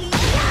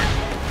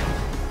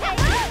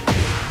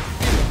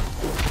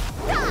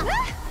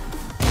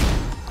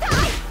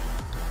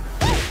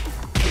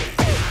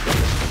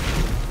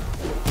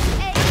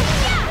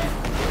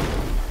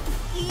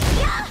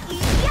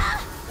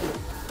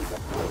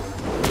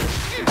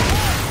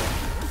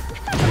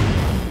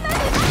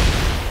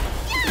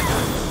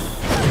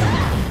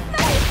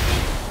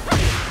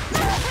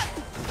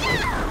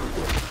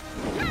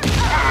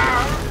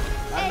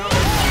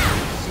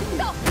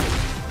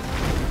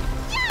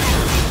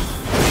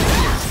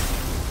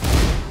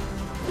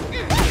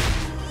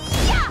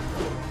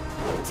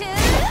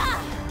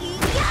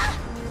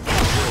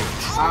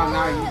 Oh,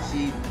 now you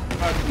cheat.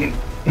 Fuck you.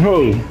 Who?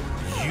 You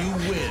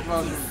win.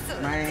 Fuck,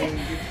 man.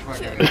 Get the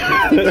fuck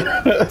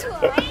out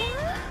of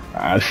here.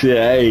 Ah, shit,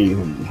 hey,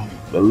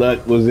 the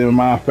luck was in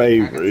my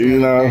favor, you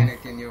know?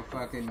 Panic in your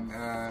fucking,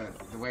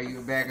 the way you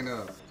were backing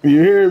up.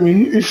 You hear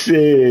me?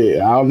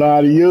 Shit, I don't know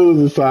how to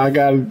use it, so I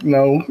gotta, you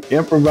know,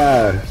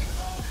 improvise.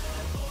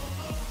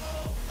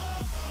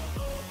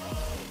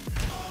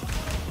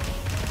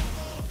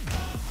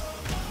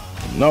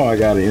 No, I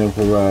gotta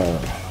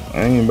improvise.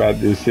 I ain't about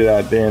to sit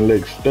out there and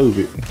look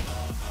stupid.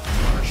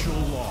 Martial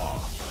law.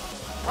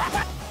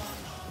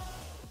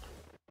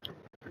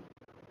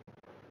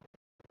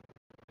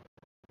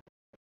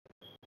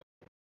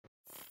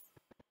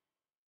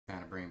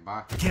 Trying to bring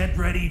Baki. Get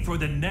ready for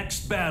the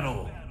next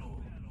battle.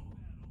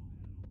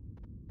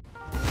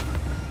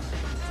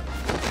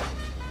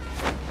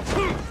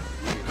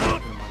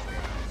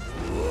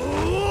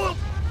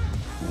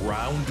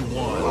 Round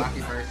 1.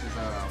 Baki versus,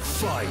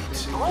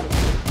 Fight.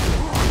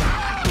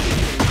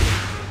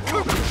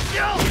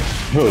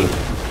 Who?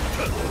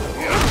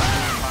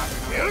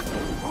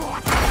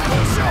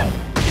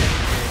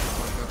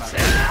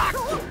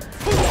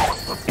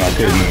 I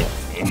couldn't.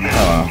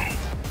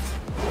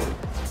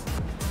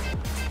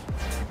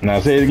 Now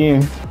say it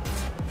again. Say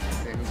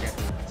who got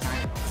the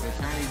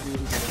Chinese dude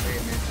who got the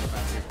red mess up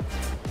out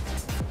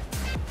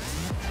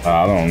there. I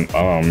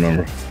don't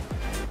remember.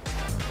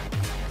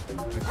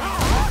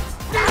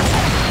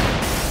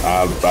 I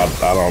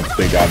don't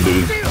think I do.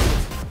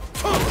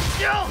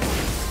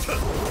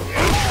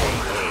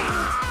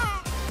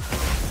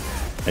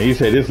 And you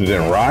say this is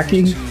in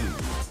Rocky?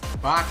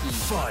 Baki.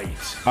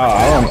 Fight. Oh,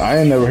 I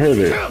ain't never heard of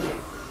it.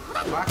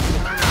 Baki.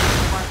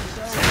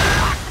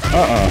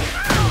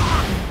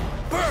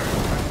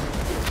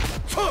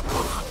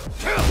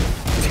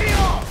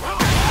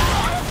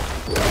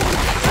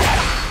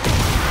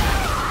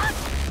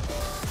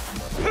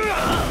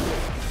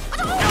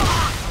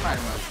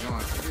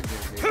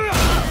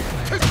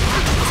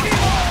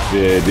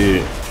 Yeah, it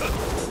did.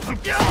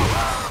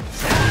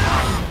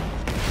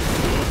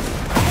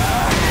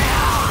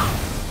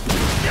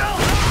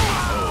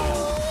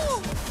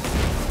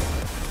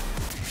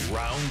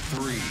 Round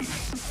 3.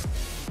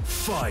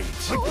 Fight.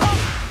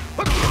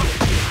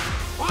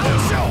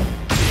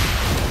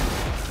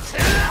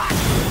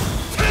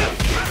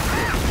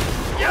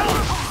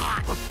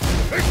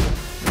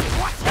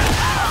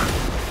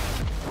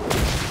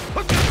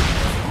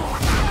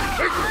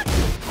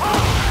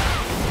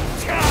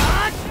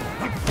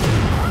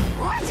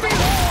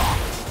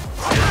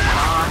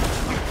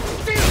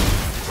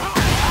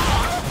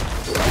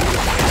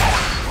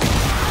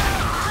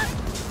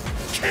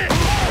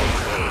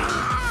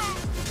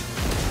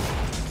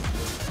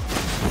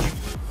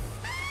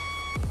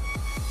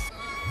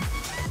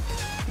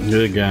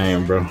 Good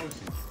game, bro.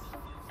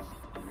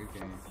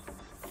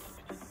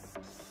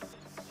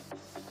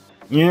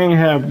 You ain't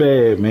half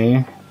bad,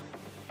 man.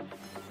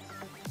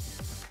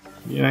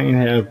 You ain't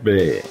half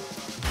bad.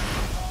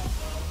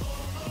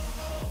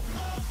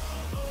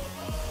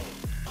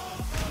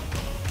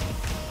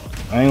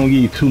 I ain't gonna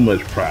give you too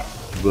much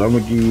props, but I'm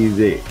gonna give you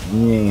that.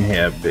 You ain't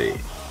half bad.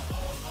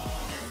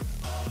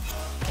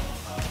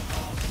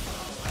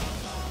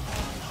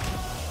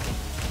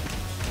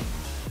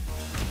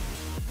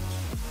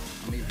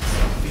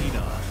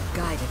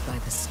 Guided by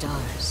the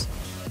stars.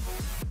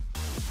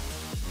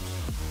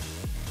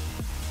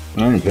 I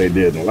ain't played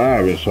Dead and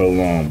Alive in so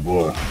long,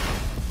 boy.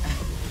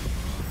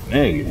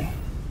 Nigga.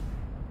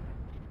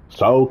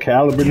 Soul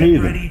Calibur Get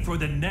neither. ready for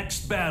the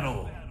next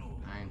battle.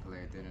 I ain't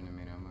played that in a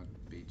minute. I'm gonna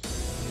beat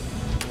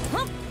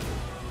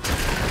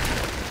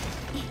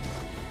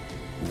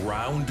you.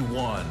 Round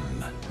 1.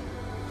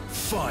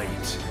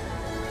 Fight.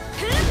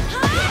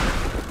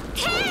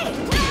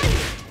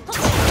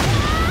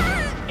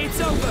 It's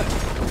over.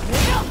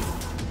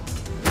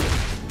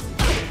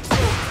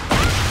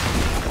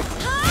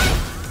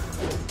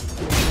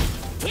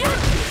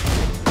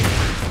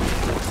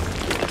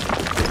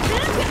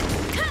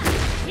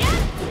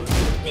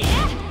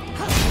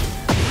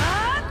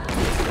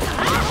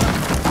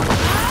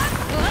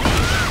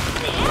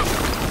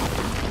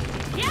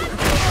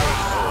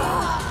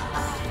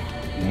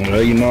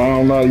 Well, you know, I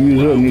don't know how to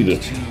use her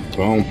neither,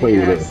 so I don't play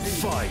with her.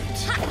 Fight.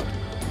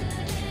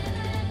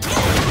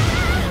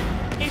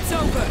 It's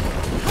over.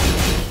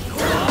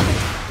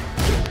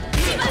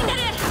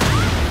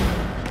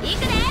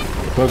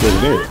 Fuck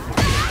is that?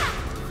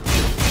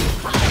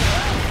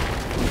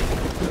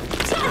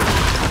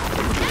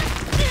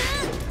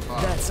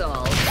 That's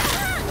all.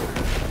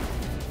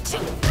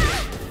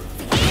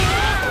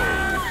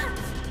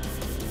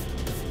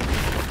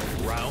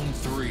 Round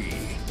 3.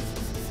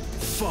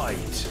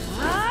 Fight.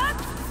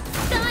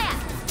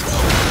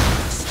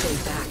 Stay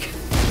back.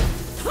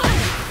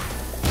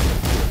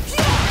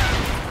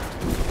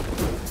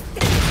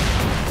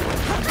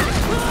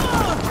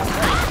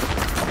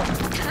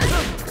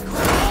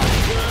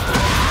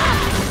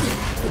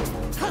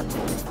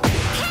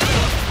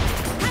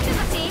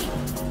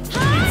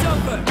 It's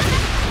over.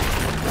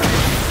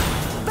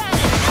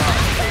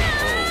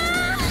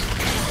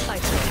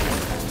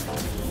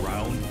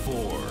 Round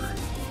 4.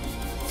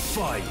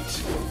 Fight.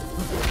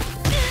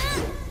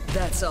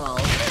 That's all.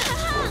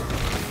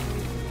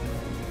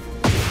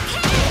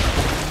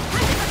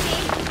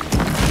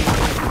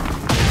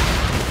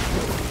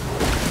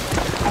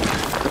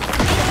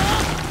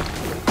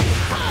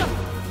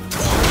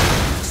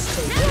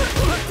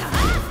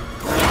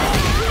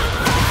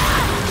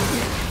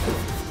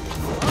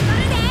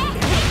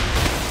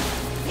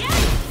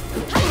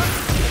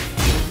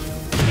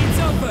 It's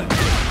over.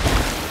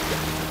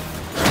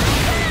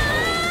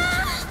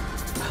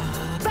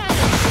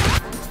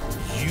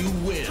 You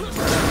win.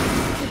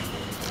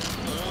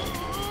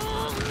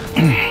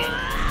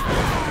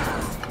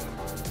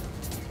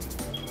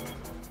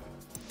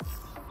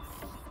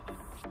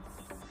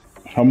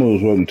 Her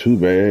moves wasn't too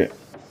bad.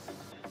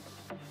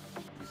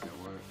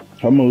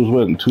 Her moves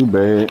wasn't too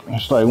bad.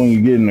 It's like when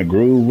you get in the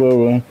groove of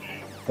her,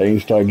 and you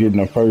start getting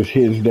the first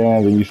hits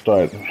down, and you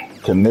start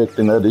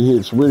connecting other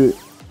hits with it.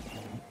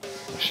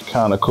 It's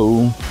kind of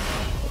cool.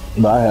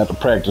 But I had to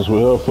practice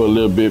with her for a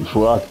little bit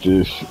before I could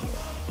just,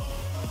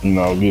 you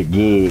know, get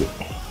good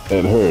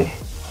at her.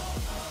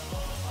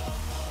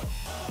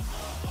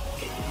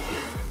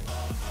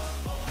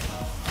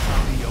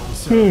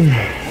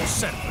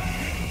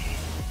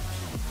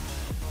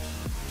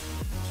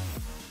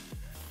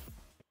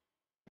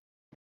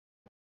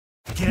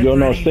 Get Yo,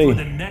 no, ready stay. for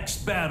the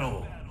next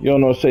battle. You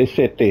don't know, say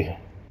sette.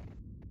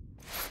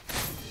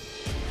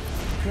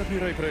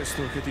 Capirai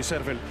presto che ti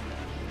serve il...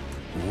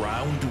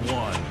 Round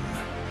 1.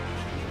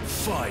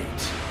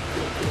 Fight.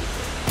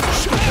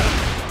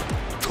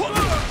 Oh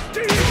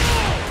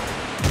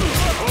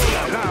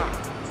là là!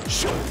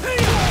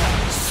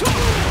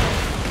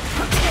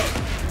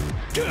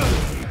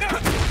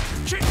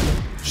 Round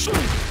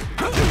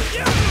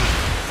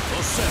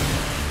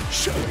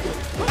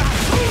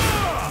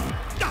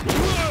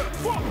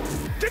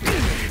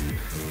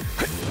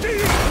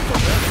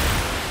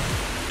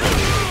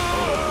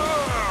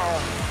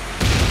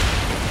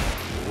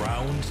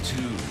 2.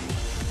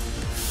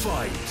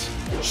 Fight.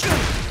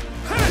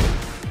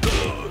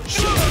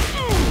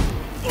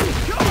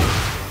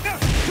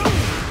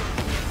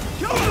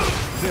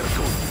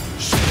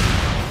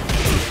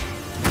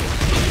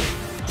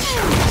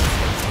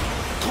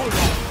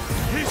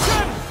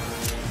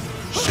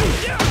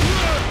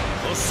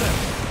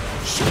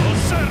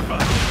 Osserva!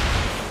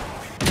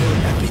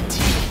 Buon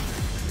appetito!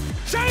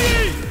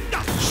 Sei!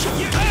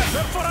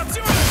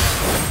 Perforazione!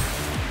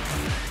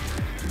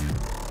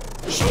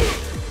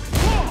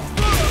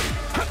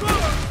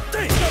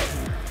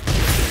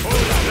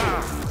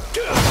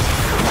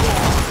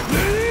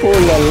 Oh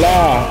la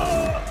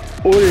la!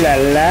 Oh la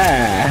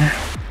la!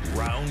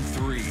 Round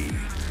 3.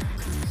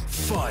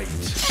 Fight.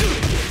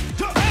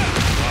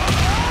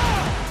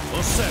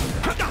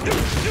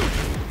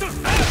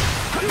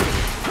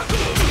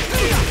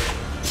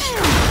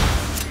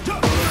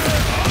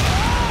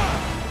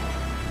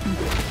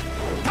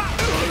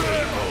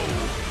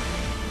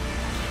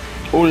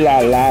 Oh la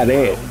la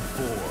there. Round 4.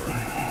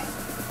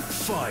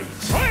 Fight.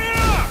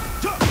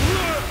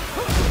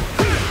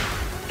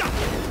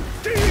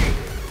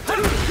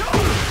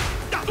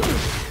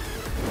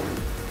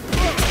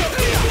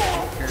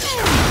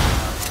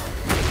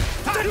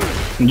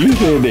 You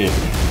said that.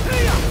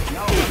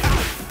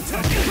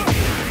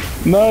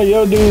 No,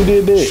 your dude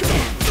did that.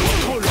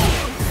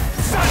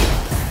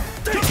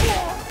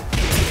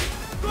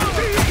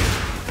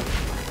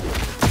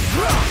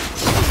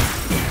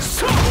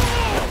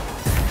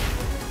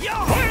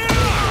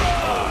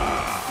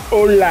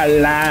 Oh la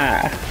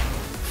la.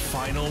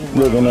 Final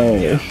Looking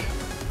round. ass.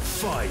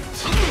 Fight.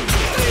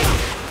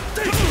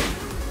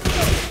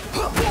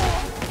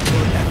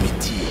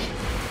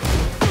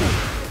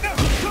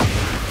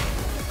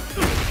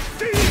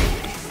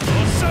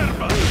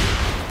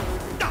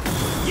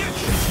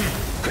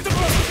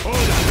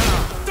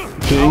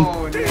 See?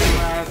 Oh, damn,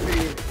 I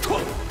see.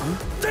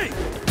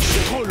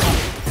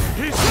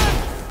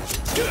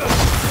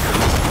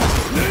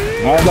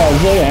 I was about to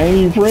say, ain't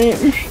you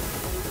French?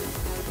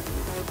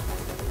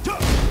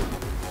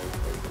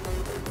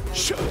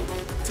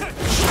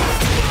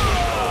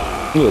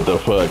 Get the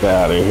fuck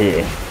out of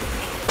here.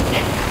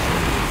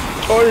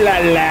 Oh la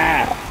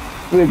la.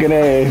 Look at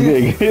that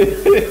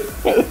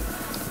nigga.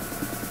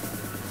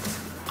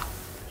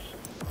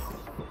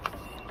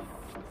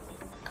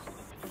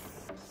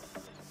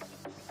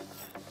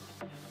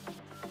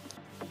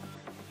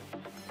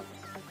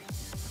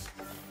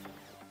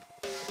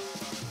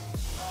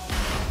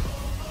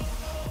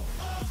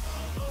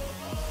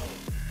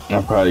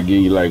 I'll probably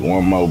give you like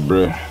one more,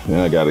 bruh. Then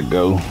I gotta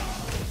go.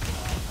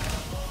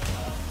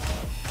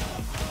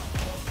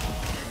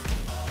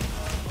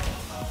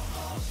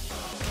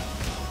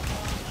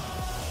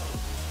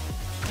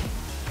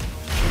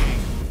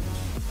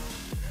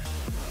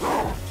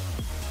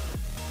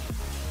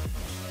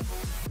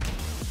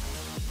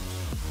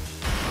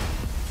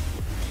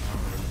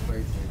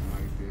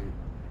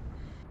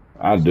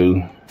 I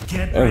do.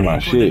 Get That's ready my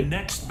for shit. the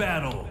next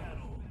battle.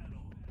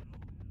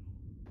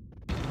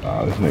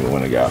 Oh, this nigga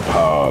went and got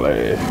Paul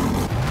ass.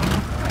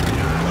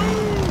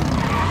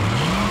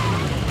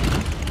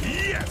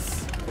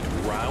 Yes!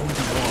 Round 1.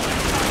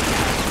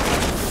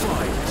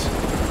 Fight.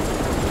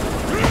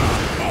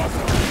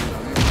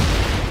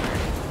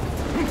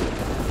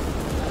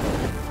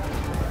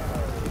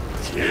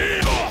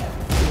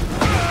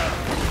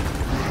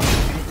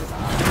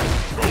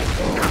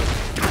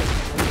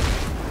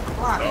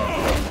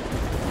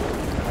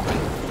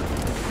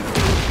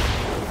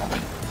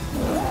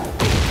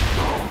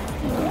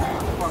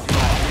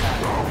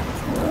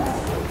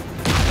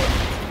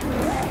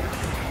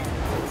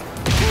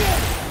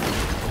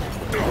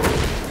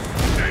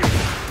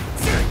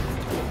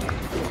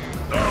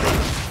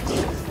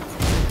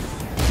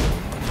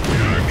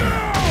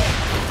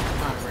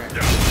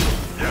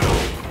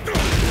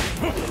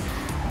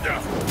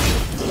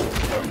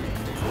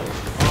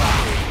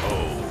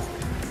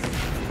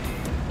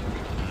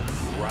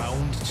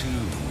 Round 2.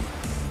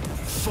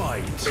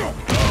 Fight.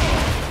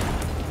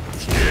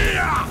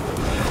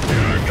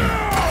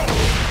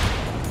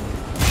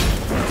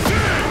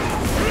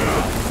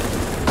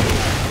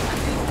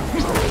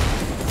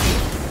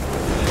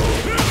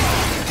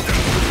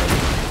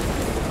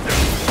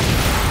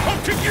 I'll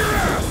kick your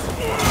ass!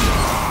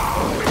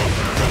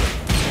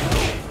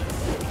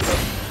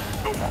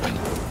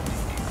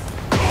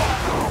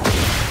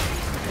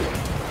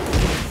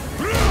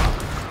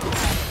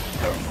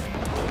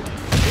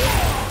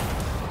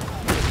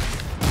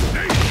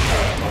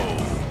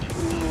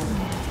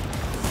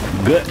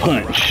 Gut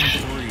punch.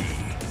 3.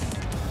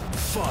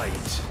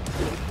 Fight.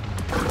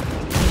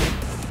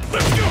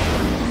 Let's go!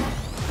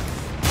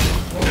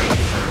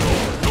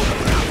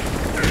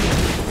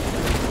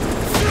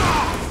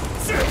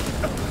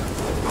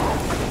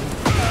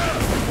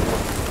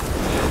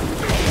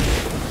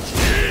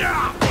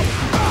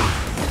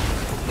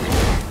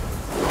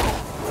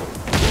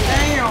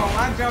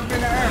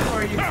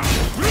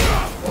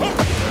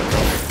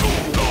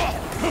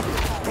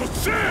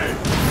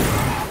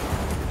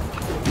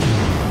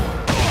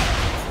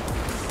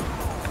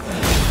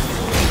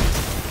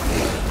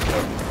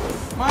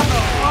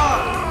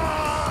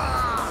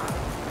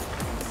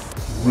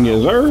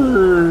 Yes,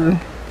 sir.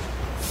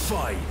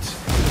 Fight.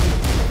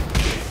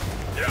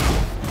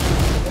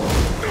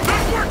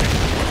 Not working.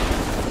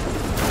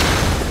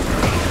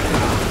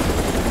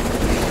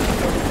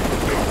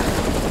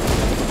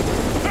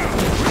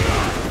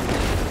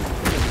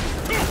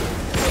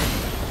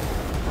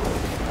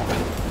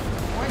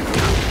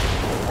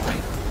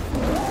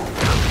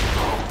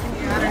 Get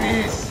me out of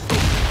this.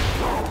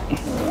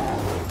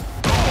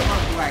 How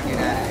do I get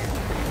out of here?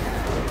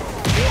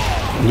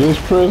 Just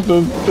press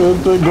the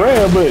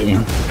grab button.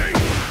 I'm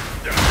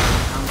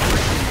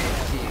pressing that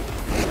shit.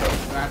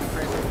 Do I have to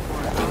press it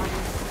before it's on?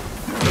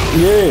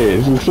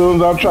 Yes, as soon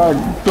as I try to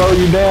throw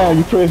you down,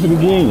 you press it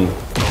again.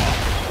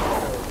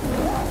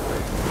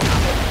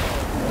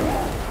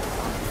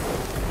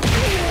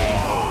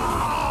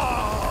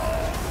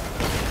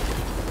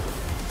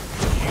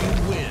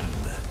 You win.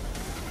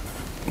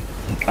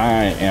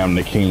 I am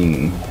the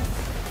king.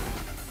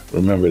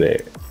 Remember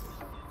that.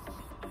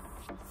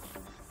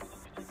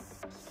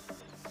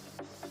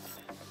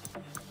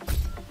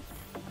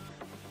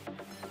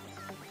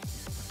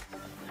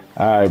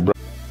 All right, bro.